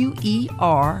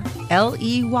 WERLEY.com.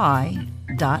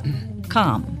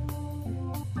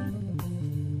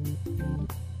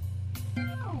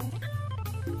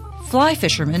 Fly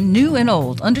fishermen, new and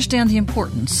old, understand the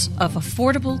importance of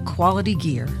affordable quality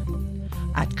gear.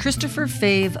 At Christopher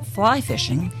Fave Fly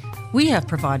Fishing, we have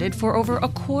provided for over a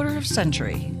quarter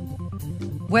century.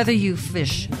 Whether you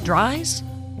fish dries,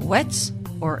 wets,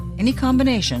 or any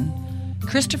combination,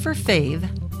 Christopher Fave,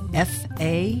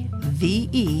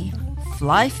 F-A-V-E,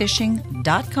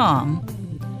 flyfishing.com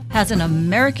has an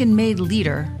American-made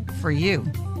leader for you.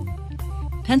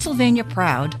 Pennsylvania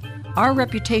proud, our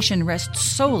reputation rests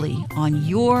solely on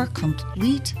your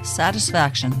complete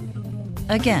satisfaction.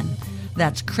 Again,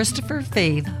 that's Christopher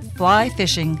Fave,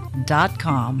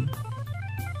 flyfishing.com.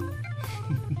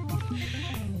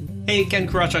 Hey, Ken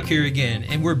Krawchuk here again,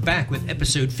 and we're back with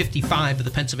episode 55 of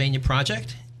the Pennsylvania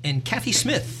Project. And Kathy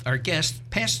Smith, our guest,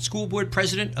 past school board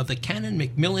president of the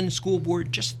Cannon-McMillan School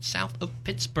Board just south of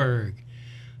Pittsburgh.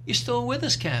 You still with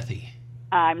us, Kathy?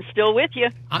 I'm still with you.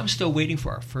 I'm still waiting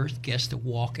for our first guest to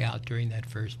walk out during that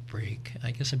first break.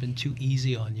 I guess I've been too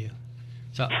easy on you.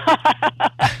 So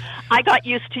I got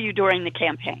used to you during the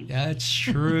campaign. That's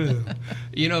true.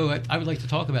 You know, I would like to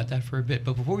talk about that for a bit.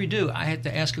 But before we do, I had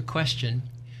to ask a question.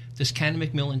 Does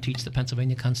Cannon-McMillan teach the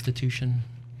Pennsylvania Constitution?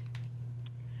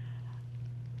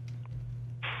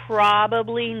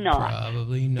 Probably not.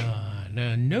 Probably not.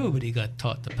 No, nobody got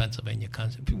taught the Pennsylvania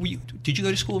Constitution. Did you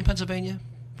go to school in Pennsylvania?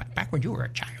 Back when you were a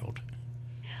child.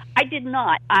 I did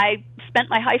not. I spent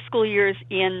my high school years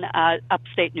in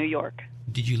upstate New York.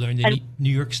 Did you learn the New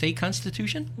York State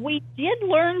Constitution? We did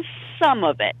learn some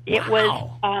of it.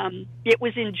 Wow. It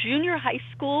was in junior high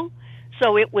school,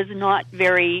 so it was not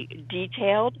very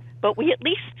detailed, but we at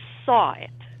least saw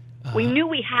it. We knew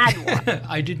we had one.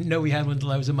 I didn't know we had one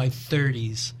until I was in my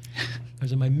 30s. I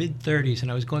was in my mid-30s,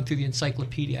 and I was going through the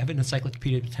encyclopedia. I have an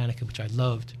Encyclopedia Britannica, which I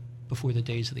loved before the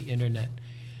days of the Internet.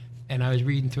 And I was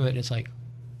reading through it, and it's like,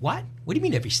 what? What do you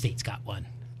mean every state's got one?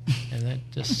 And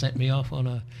that just sent me off on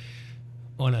a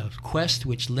quest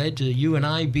which led to you and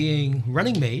I being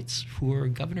running mates for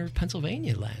governor of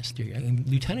Pennsylvania last year,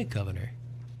 lieutenant governor.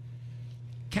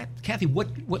 Kathy, what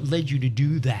led you to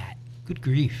do that? Good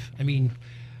grief. I mean,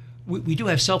 we do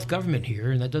have self-government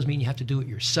here, and that does mean you have to do it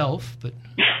yourself, but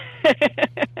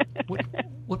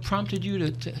what prompted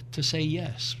you to say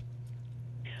yes?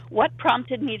 What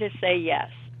prompted me to say yes?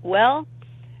 Well,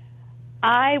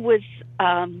 I was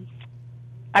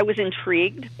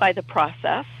intrigued by the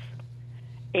process,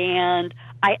 and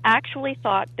I actually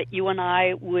thought that you and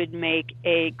I would make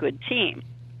a good team.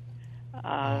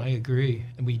 I agree,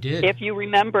 and we did. If you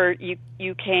remember,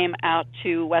 you came out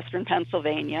to Western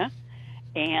Pennsylvania,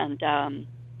 and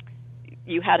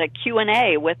you had a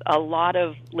Q&A with a lot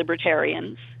of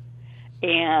libertarians,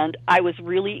 and I was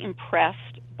really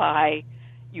impressed by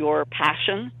your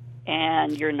passion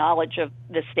and your knowledge of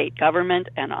the state government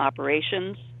and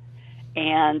operations.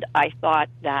 And I thought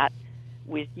that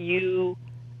with you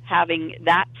having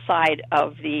that side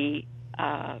of the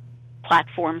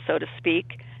platform, so to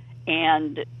speak,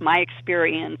 and my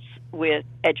experience with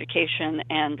education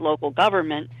and local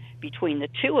government, between the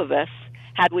two of us,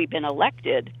 had we been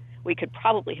elected, we could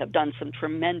probably have done some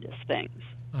tremendous things.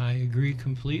 I agree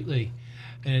completely.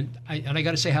 And I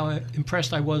got to say how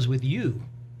impressed I was with you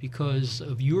because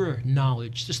of your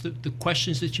knowledge, just the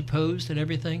questions that you posed and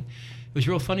everything. It was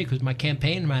real funny because my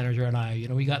campaign manager and I,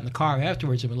 we got in the car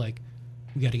afterwards and we're like,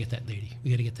 we got to get that lady. We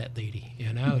got to get that lady,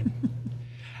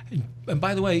 And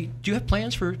by the way, do you have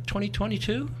plans for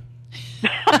 2022?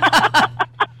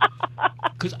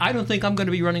 Because I don't think I'm going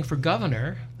to be running for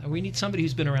governor. We need somebody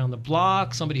who's been around the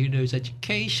block, somebody who knows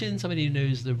education, somebody who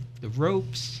knows the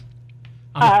ropes.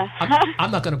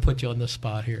 I'm not going to put you on the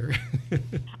spot here.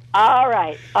 All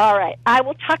right. I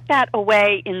will tuck that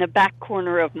away in the back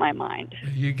corner of my mind.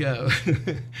 There you go.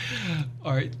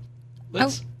 All right.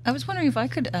 I was wondering if I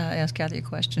could ask Kathy a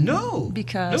question. No,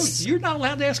 you're not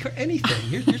allowed to ask her anything.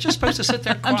 You're just supposed to sit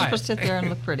there quiet. I'm supposed to sit there and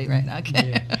look pretty right now.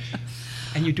 Okay. Yeah.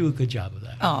 And you do a good job of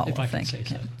that. Oh, if well, I can thank say you.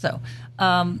 so.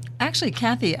 So, actually,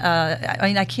 Kathy,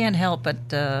 I can't help but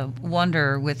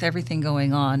wonder with everything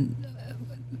going on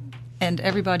and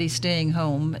everybody staying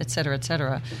home, et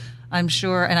cetera, I'm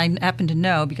sure, and I happen to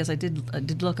know because I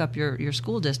did look up your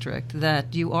school district,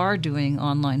 that you are doing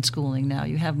online schooling now.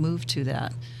 You have moved to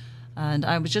that. And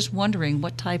I was just wondering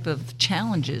what type of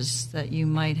challenges that you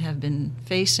might have been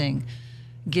facing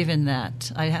given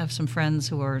that. I have some friends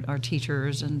who are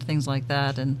teachers and things like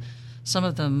that, and some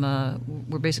of them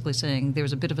were basically saying there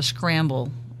was a bit of a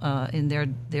scramble in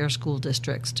their school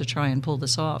districts to try and pull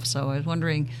this off. So I was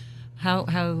wondering how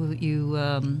you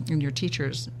and your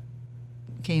teachers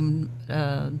came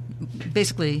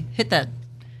basically hit that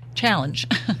challenge.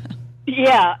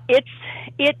 Yeah, it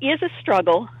is a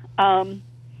struggle.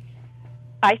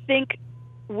 I think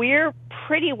we're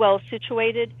pretty well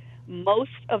situated.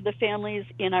 Most of the families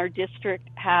in our district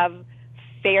have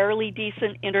fairly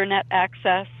decent internet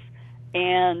access,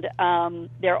 and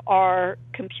there are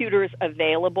computers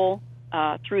available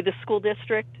through the school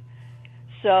district.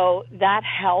 So that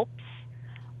helps.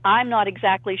 I'm not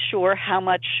exactly sure how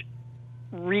much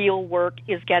real work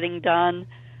is getting done.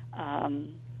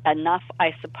 Enough,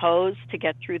 I suppose, to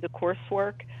get through the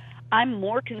coursework. I'm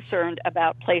more concerned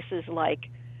about places like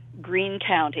Greene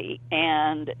County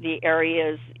and the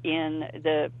areas in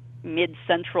the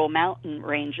mid-central mountain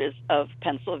ranges of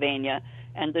Pennsylvania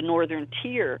and the northern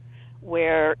tier,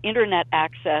 where internet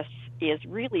access is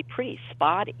really pretty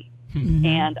spotty. Mm-hmm.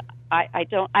 And I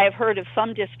have heard of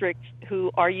some districts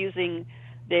who are using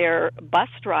their bus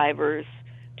drivers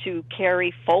to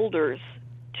carry folders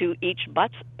to each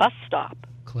bus stop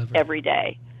Clever. every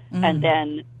day, and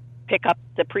then pick up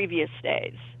the previous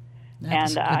days.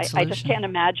 That's and a good I just solution. can't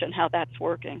imagine how that's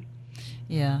working.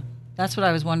 Yeah, that's what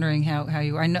I was wondering how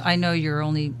you. I know you're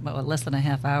only less than a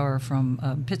half hour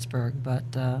from Pittsburgh, but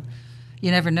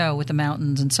you never know with the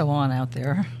mountains and so on out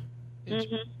there.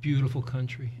 It's beautiful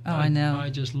country. Oh, I know. I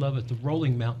just love it. The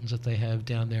rolling mountains that they have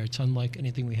down there. It's unlike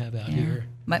anything we have out here.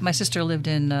 My sister lived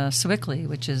in Sewickley,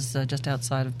 which is just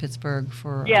outside of Pittsburgh,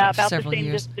 for About several the same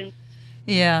years. distance.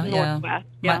 Yeah, Northwest.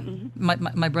 Yeah.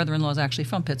 My brother-in-law is actually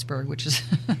from Pittsburgh, which is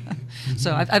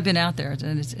so I've been out there,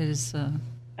 and it is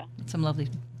some lovely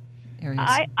areas.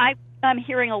 I'm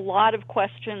hearing a lot of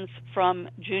questions from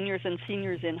juniors and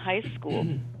seniors in high school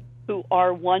who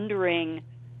are wondering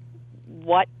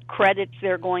what credits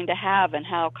they're going to have and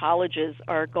how colleges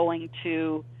are going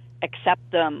to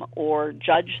accept them or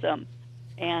judge them.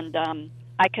 And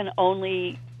I can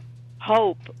only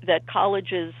hope that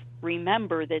colleges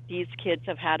remember that these kids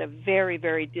have had a very,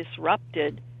 very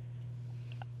disrupted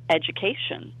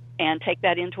education and take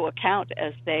that into account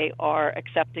as they are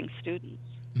accepting students.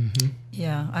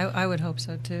 Yeah, I would hope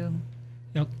so too.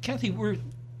 Now, Kathy,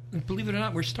 believe it or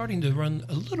not, we're starting to run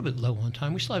a little bit low on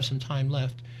time. We still have some time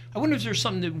left. I wonder if there's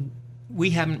something that we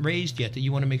haven't raised yet that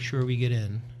you want to make sure we get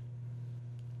in.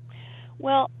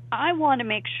 Well, I want to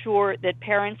make sure that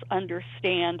parents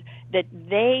understand that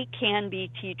they can be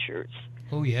teachers.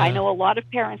 Oh, yeah. I know a lot of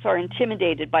parents are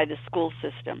intimidated by the school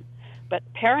system, but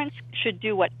parents should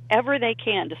do whatever they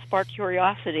can to spark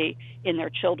curiosity in their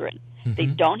children. They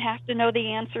don't have to know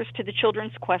the answers to the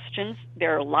children's questions.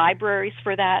 There are libraries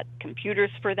for that, computers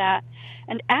for that.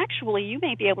 And actually, you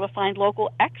may be able to find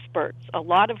local experts. A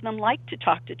lot of them like to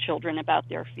talk to children about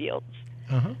their fields.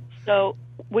 So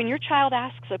when your child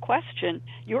asks a question,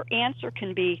 your answer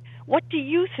can be, "What do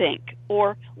you think?"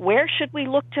 or "Where should we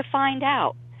look to find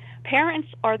out?" Parents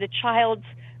are the child's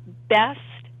best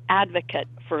advocate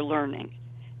for learning.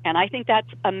 And I think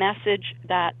that's a message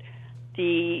that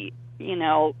the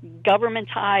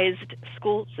governmentized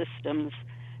school systems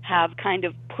have kind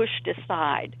of pushed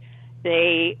aside.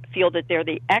 They feel that they're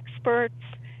the experts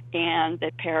and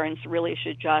that parents really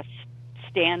should just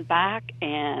stand back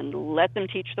and let them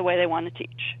teach the way they want to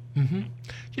teach.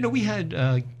 We had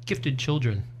gifted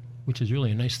children, which is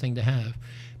really a nice thing to have.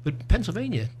 But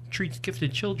Pennsylvania treats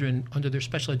gifted children under their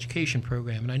special education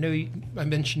program. And I know I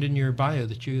mentioned in your bio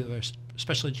that you have a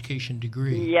special education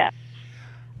degree. Yes.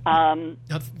 Now,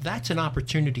 that's an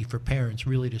opportunity for parents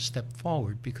really to step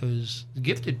forward, because the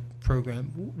gifted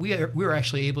program, we're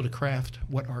actually able to craft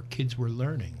what our kids were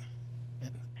learning.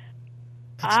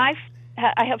 I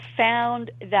have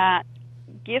found that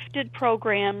gifted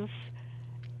programs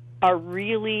are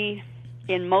really,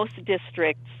 in most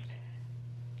districts,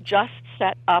 just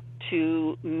set up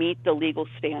to meet the legal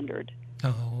standard.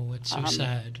 Oh, it's so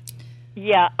sad.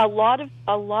 Yeah, a lot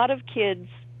of kids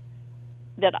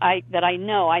that I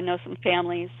know some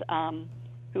families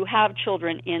who have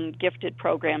children in gifted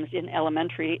programs in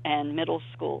elementary and middle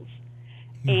schools.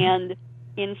 And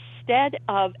instead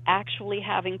of actually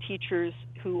having teachers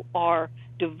who are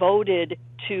devoted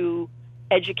to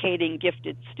educating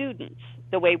gifted students,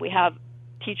 the way we have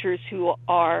teachers who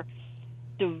are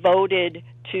devoted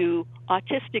to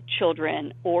autistic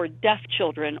children or deaf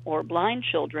children or blind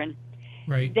children,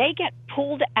 right, they get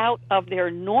pulled out of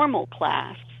their normal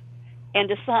class and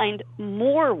assigned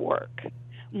more work.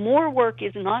 More work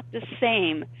is not the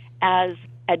same as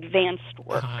advanced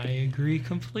work. I agree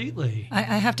completely. I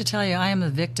have to tell you, I am a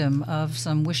victim of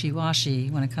some wishy-washy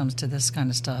when it comes to this kind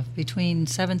of stuff. Between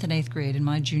 7th and 8th grade in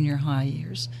my junior high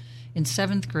years, in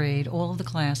 7th grade, all of the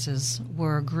classes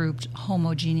were grouped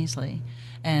homogeneously.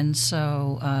 And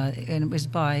so and it was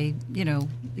by,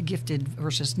 gifted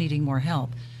versus needing more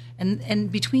help.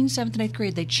 And between 7th and 8th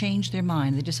grade, they changed their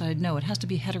mind. They decided, no, it has to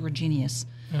be heterogeneous.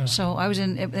 Yeah. So I was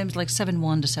it was like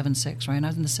 7-1 to 7-6, right? And I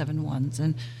was in the 7-1s.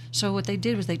 And so what they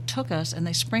did was they took us and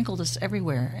they sprinkled us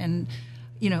everywhere. And,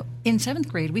 in 7th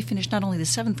grade, we finished not only the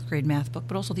 7th grade math book,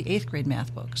 but also the 8th grade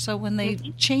math book. So when they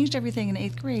changed everything in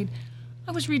 8th grade,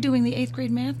 I was redoing the 8th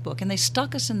grade math book, and they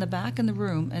stuck us in the back in the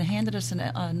room and handed us a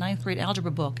 9th grade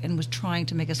algebra book and was trying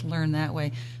to make us learn that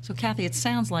way. So, Kathy, it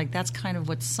sounds like that's kind of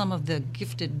what some of the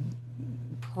gifted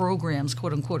programs,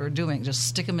 quote unquote, are doing. Just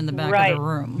stick them in the back of the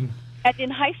room. And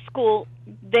in high school,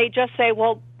 they just say,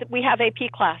 well, we have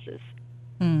AP classes.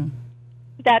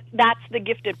 That's the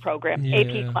gifted program,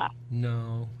 AP class.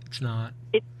 No, it's not.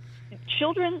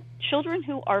 Children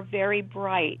who are very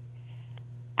bright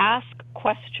ask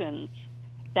questions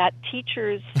that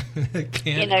teachers Can't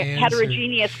in a answer.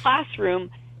 heterogeneous classroom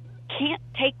can't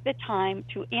take the time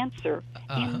to answer.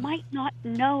 They might not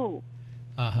know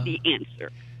the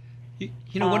answer.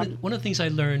 You know, one of the things I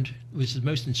learned was the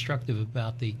most instructive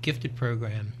about the gifted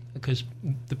program, because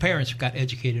the parents got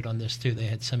educated on this too. They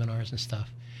had seminars and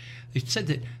stuff. They said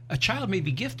that a child may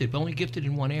be gifted, but only gifted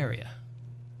in one area.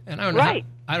 And I don't know.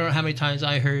 I don't know how many times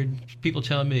I heard people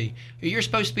tell me, "You're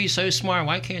supposed to be so smart.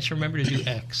 Why can't you remember to do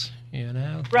X?" You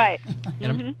know. Right.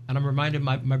 And I'm reminded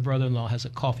my brother-in-law has a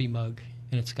coffee mug,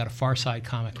 and it's got a Far Side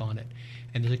comic on it,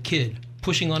 and there's a kid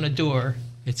pushing on a door.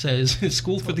 It says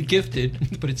 "School for the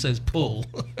Gifted," but it says "Pull."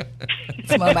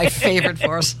 It's one of my favorite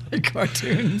Far Side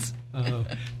cartoons.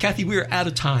 Kathy, we're out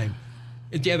of time.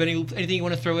 Do you have anything you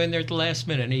want to throw in there at the last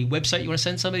minute? Any website you want to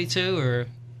send somebody to, or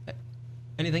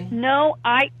anything? No,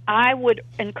 I would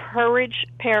encourage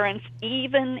parents,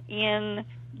 even in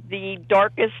the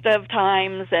darkest of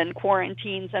times and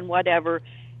quarantines and whatever,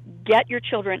 get your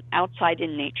children outside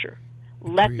in nature.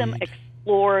 Let them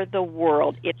explore the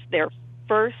world. It's their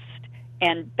first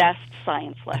and best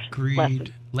science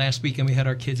lesson. Last weekend we had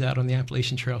our kids out on the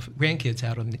Appalachian Trail, grandkids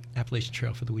out on the Appalachian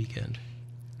Trail for the weekend.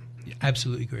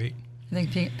 Absolutely great. I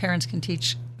think parents can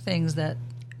teach things that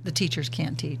the teachers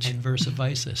can't teach. And versa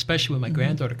versa, especially when my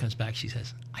granddaughter comes back, she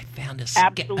says, "I found a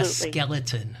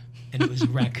skeleton," and it was a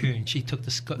raccoon. She took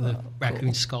the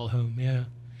raccoon skull home. Yeah.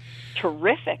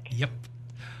 Terrific. Yep.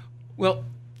 Well,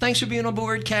 thanks for being on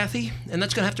board, Kathy. And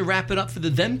that's going to have to wrap it up for the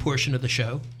then portion of the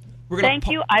show. Thank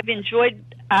you. I've enjoyed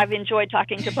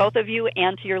talking to both of you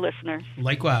and to your listeners.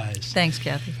 Likewise. Thanks,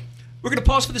 Kathy. We're going to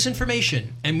pause for this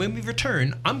information, and when we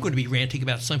return, I'm going to be ranting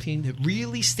about something that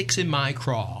really sticks in my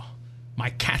craw: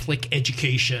 my Catholic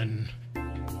education.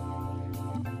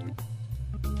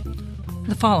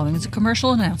 The following is a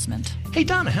commercial announcement. Hey,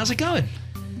 Donna, how's it going?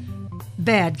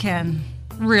 Bad, Ken.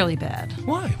 Really bad.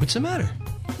 Why? What's the matter?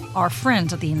 Our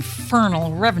friends at the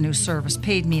Infernal Revenue Service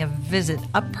paid me a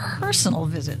personal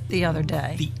visit the other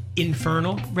day. The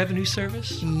Infernal Revenue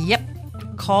Service? Yep.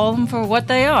 Call them for what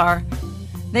they are.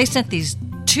 They sent these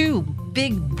two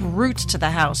big brutes to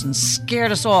the house and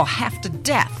scared us all half to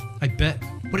death. I bet.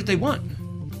 What did they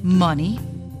want? Money.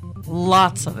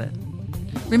 Lots of it.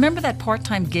 Remember that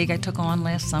part-time gig I took on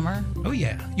last summer? Oh,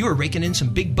 yeah. You were raking in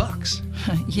some big bucks.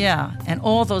 Yeah, and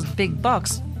all those big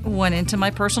bucks went into my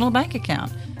personal bank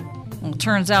account. Well, it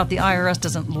turns out the IRS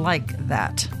doesn't like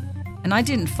that. And I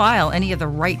didn't file any of the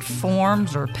right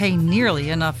forms or pay nearly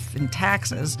enough in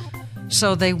taxes,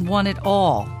 so they want it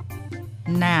all.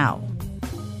 Now.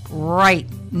 Right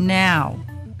now.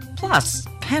 Plus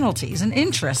penalties and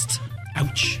interest.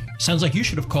 Ouch. Sounds like you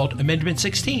should have called Amendment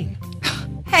 16.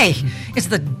 Hey, it's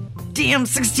the damn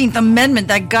 16th Amendment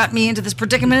that got me into this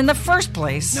predicament in the first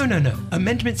place. No.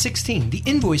 Amendment 16, the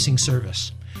invoicing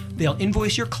service. They'll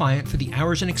invoice your client for the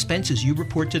hours and expenses you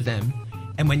report to them,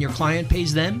 and when your client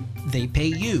pays them, they pay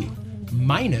you,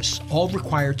 minus all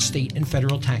required state and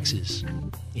federal taxes.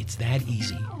 It's that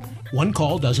easy. One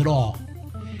call does it all.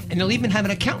 And they'll even have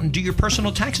an accountant do your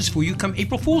personal taxes for you come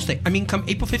April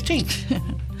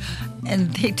 15th.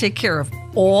 And they take care of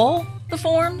all the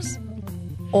forms?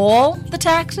 All the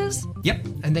taxes? Yep,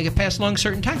 and they can pass along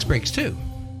certain tax breaks, too.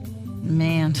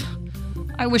 Man,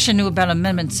 I wish I knew about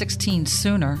Amendment 16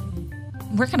 sooner.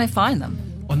 Where can I find them?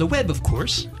 On the web, of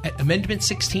course, at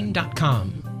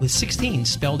amendment16.com, with 16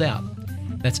 spelled out.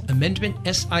 That's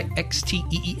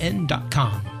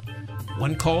amendment16.com.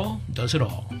 One call does it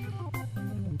all.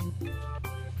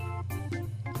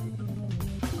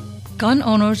 Gun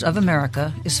Owners of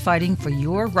America is fighting for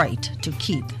your right to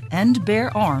keep and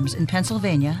bear arms in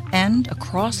Pennsylvania and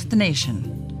across the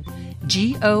nation.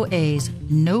 GOA's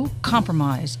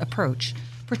no-compromise approach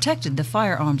protected the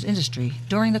firearms industry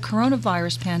during the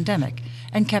coronavirus pandemic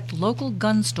and kept local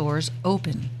gun stores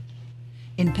open.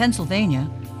 In Pennsylvania,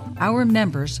 our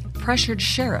members pressured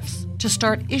sheriffs to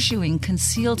start issuing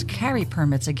concealed carry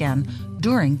permits again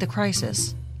during the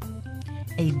crisis.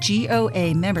 A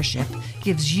GOA membership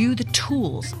gives you the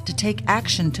tools to take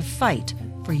action to fight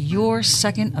for your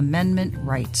Second Amendment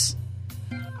rights.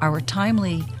 Our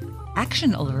timely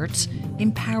action alerts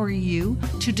empower you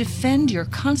to defend your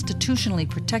constitutionally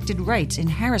protected rights in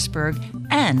Harrisburg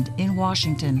and in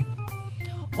Washington.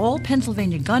 All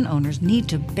Pennsylvania gun owners need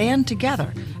to band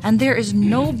together, and there is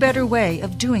no better way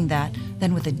of doing that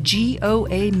than with a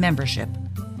GOA membership.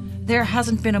 There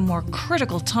hasn't been a more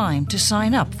critical time to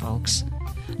sign up, folks.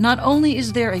 Not only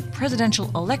is there a presidential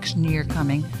election year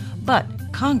coming, but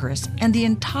Congress and the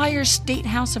entire State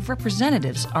House of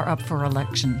Representatives are up for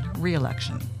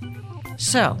re-election.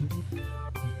 So,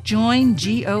 join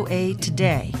GOA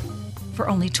today for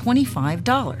only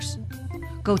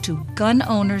 $25. go to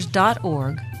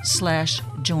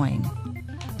gunowners.org/join.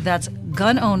 That's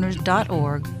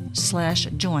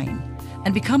gunowners.org/join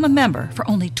and become a member for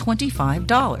only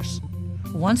 $25.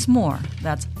 Once more,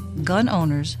 that's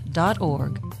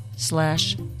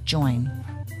gunowners.org/join.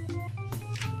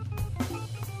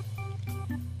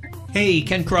 Hey,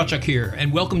 Ken Krawchuk here,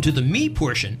 and welcome to the me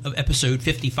portion of episode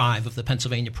 55 of the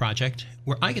Pennsylvania Project,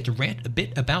 where I get to rant a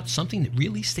bit about something that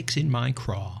really sticks in my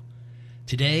craw.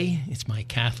 Today, it's my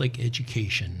Catholic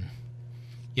education.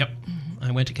 Yep,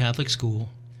 I went to Catholic school.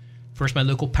 First my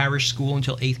local parish school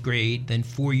until 8th grade, then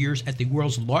 4 years at the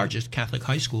world's largest Catholic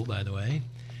high school, by the way.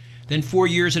 Then 4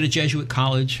 years at a Jesuit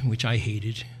college, which I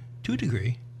hated, to a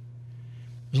degree.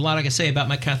 There's a lot I can say about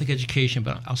my Catholic education,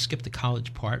 but I'll skip the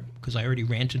college part because I already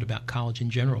ranted about college in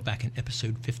general back in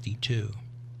episode 52.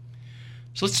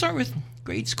 So let's start with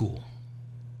grade school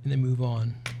and then move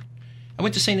on. I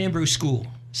went to St. Ambrose School,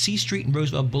 C Street and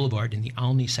Roosevelt Boulevard in the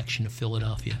Olney section of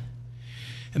Philadelphia.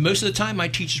 And most of the time my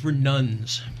teachers were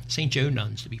nuns, St. Joe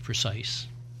nuns to be precise.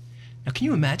 Now can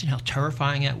you imagine how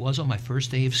terrifying that was on my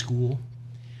first day of school?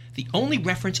 The only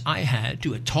reference I had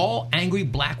to a tall, angry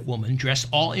black woman dressed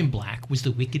all in black was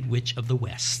the Wicked Witch of the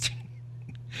West.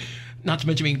 Not to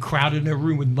mention being crowded in a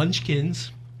room with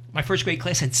munchkins. My first grade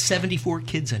class had 74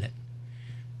 kids in it.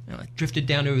 Now, it drifted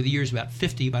down over the years about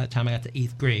 50 by the time I got to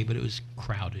 8th grade, but it was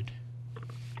crowded.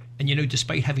 And you know,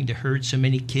 despite having to herd so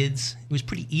many kids, it was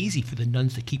pretty easy for the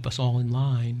nuns to keep us all in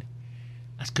line.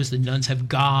 That's because the nuns have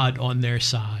God on their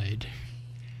side.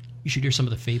 You should hear some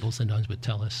of the fables the nuns would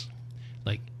tell us.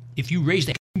 Like, if you raise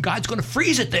the hand, God's going to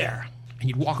freeze it there. And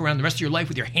you'd walk around the rest of your life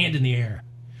with your hand in the air.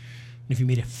 And if you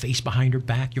made a face behind her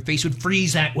back, your face would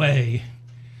freeze that way.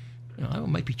 You know, that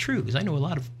might be true, because I know a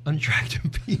lot of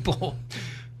unattractive people.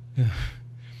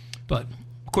 But,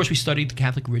 of course, we studied the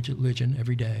Catholic religion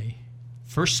every day.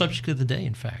 First subject of the day,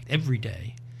 in fact, every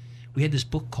day. We had this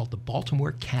book called the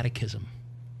Baltimore Catechism.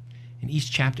 And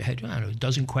each chapter had, I don't know, a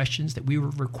dozen questions that we were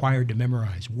required to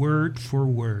memorize, word for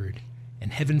word.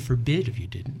 And heaven forbid if you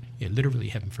didn't. Yeah, literally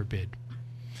heaven forbid.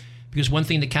 Because one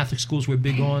thing the Catholic schools were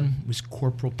big on was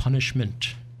corporal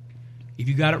punishment. If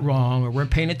you got it wrong or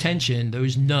weren't paying attention,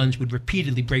 those nuns would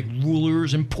repeatedly break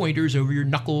rulers and pointers over your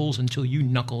knuckles until you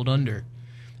knuckled under.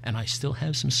 And I still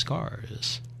have some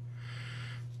scars.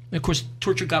 And of course,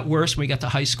 torture got worse when we got to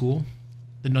high school.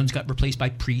 The nuns got replaced by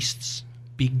priests,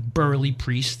 big burly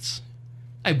priests.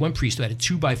 I had one priest who had a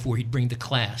 2x4 he'd bring to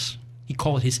class. He'd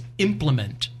call it his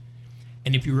implement.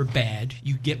 And if you were bad,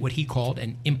 you get what he called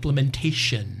an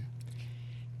implementation.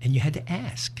 And you had to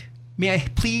ask, may I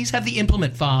please have the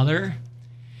implement, Father?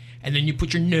 And then you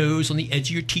put your nose on the edge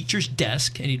of your teacher's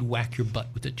desk and he'd whack your butt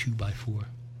with a 2x4.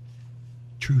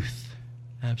 Truth.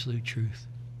 Absolute truth.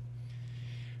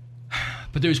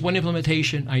 But there was one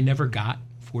implementation I never got,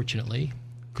 fortunately,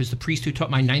 because the priest who taught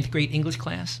my 9th grade English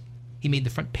class, he made the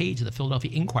front page of the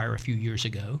Philadelphia Inquirer a few years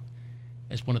ago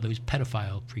as one of those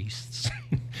pedophile priests.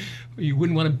 You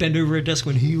wouldn't want to bend over a desk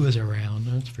when he was around,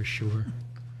 that's for sure.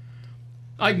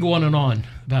 I can go on and on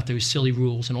about those silly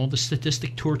rules and all the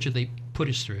sadistic torture they put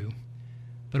us through.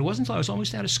 But it wasn't until I was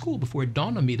almost out of school before it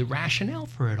dawned on me the rationale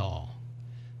for it all.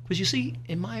 Because you see,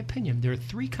 in my opinion, there are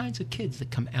 3 kinds of kids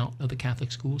that come out of the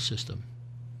Catholic school system.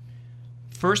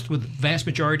 First, with the vast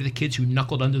majority of the kids who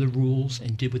knuckled under the rules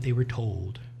and did what they were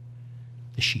told.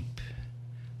 The sheep.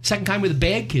 Second kind were the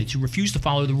bad kids who refused to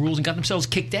follow the rules and got themselves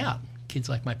kicked out. Kids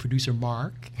like my producer,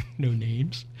 Mark. No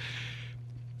names.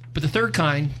 But the third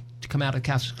kind to come out of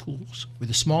Catholic schools were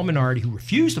the small minority who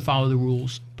refused to follow the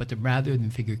rules, but rather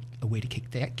than figure a way to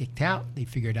get kicked out, they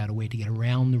figured out a way to get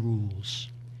around the rules.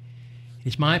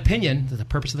 It's my opinion that the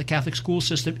purpose of the Catholic school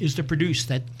system is to produce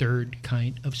that third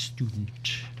kind of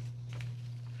student.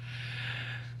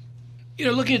 You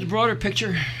know, looking at the broader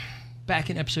picture, back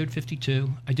in episode 52,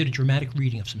 I did a dramatic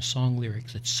reading of some song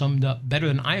lyrics that summed up better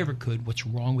than I ever could what's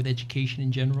wrong with education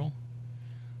in general.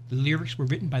 The lyrics were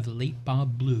written by the late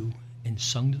Bob Blue and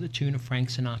sung to the tune of Frank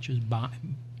Sinatra's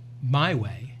My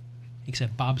Way,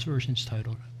 except Bob's version is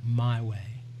titled My Way.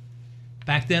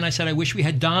 Back then I said I wish we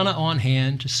had Donna on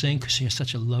hand to sing because she has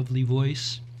such a lovely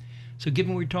voice. So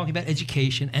given we're talking about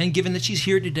education and given that she's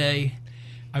here today,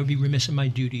 I would be remiss in my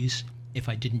duties if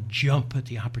I didn't jump at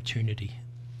the opportunity.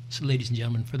 So ladies and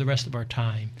gentlemen, for the rest of our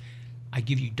time, I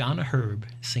give you Donna Herb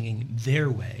singing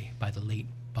Their Way by the late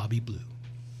Bobby Blue.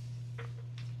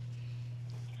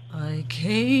 I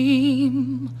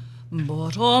came,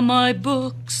 bought all my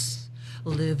books,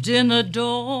 lived in a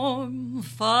dorm,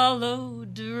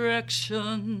 followed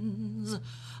directions.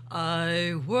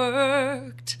 I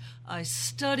worked, I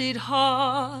studied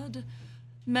hard,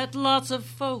 met lots of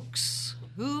folks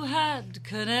who had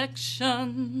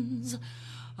connections.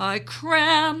 I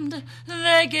crammed,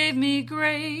 they gave me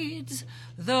grades,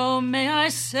 though may I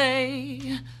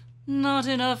say, not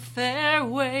in a fair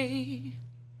way,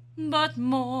 but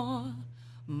more,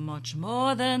 much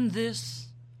more than this,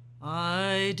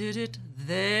 I did it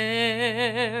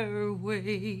their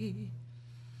way.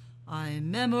 I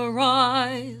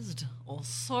memorized all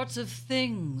sorts of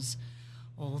things,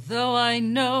 although I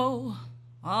know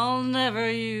I'll never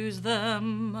use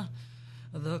them.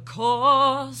 The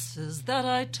courses that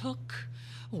I took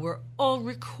were all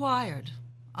required.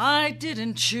 I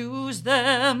didn't choose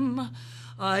them.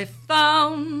 I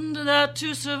found that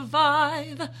to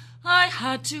survive, I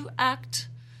had to act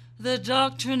the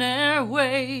doctrinaire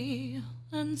way.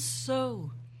 And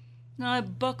so I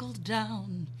buckled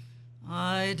down.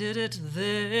 I did it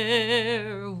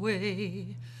their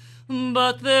way.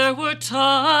 But there were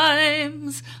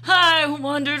times I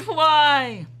wondered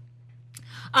why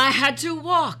I had to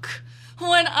walk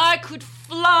when I could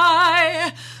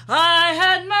fly. I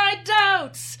had my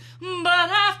doubts, but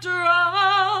after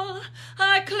all,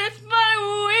 I clipped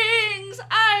my wings.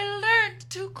 I learned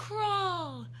to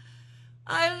crawl.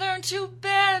 I learned to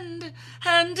bend,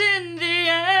 and in the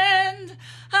end,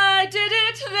 I did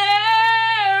it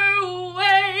their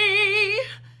way.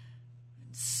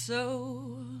 And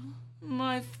so,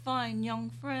 my fine young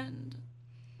friend,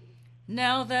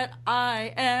 now that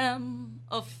I am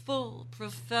a full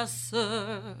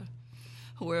professor,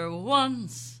 where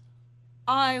once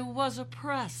I was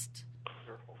oppressed,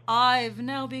 I've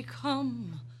now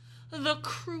become the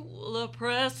cruel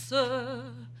oppressor.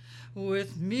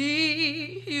 With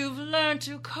me, you've learned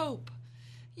to cope.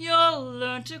 You'll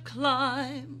learn to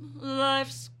climb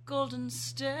life's golden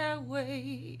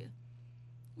stairway.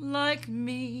 Like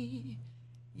me,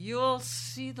 you'll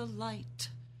see the light.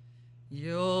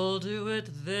 You'll do it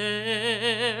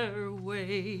their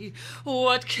way.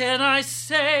 What can I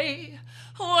say?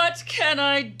 What can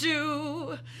I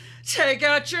do? Take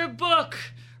out your book,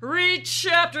 read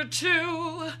chapter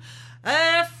 2.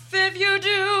 If you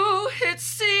do, it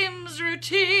seems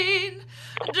routine.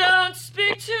 Don't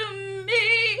speak to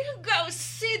me, go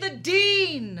see the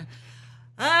dean.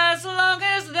 As long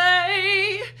as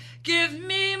they give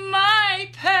me my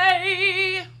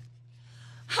pay,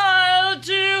 I'll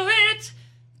do it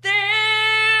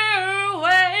their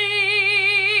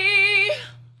way.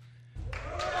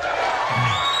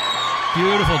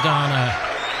 Beautiful, Donna.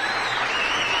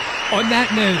 On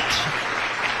that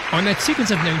note, on that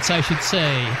sequence of notes, I should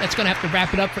say, that's going to have to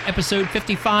wrap it up for episode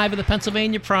 55 of the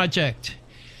Pennsylvania Project.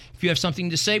 If you have something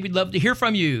to say, we'd love to hear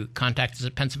from you. Contact us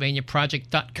at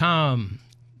PennsylvaniaProject.com.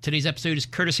 Today's episode is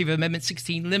courtesy of Amendment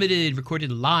 16 Limited,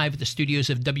 recorded live at the studios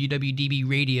of WWDB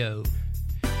Radio.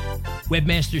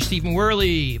 Webmaster Stephen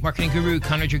Worley, marketing guru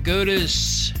Connor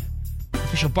Dragotis,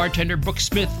 official bartender Brooke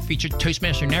Smith, featured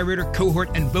Toastmaster narrator, cohort,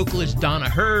 and vocalist Donna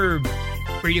Herb,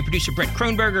 radio producer Brett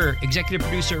Kronberger, executive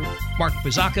producer Mark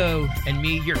Bizzacco, and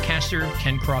me, your caster,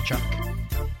 Ken Krawchuk.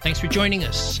 Thanks for joining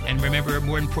us, and remember,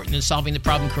 more important than solving the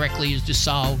problem correctly is to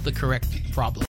solve the correct problem.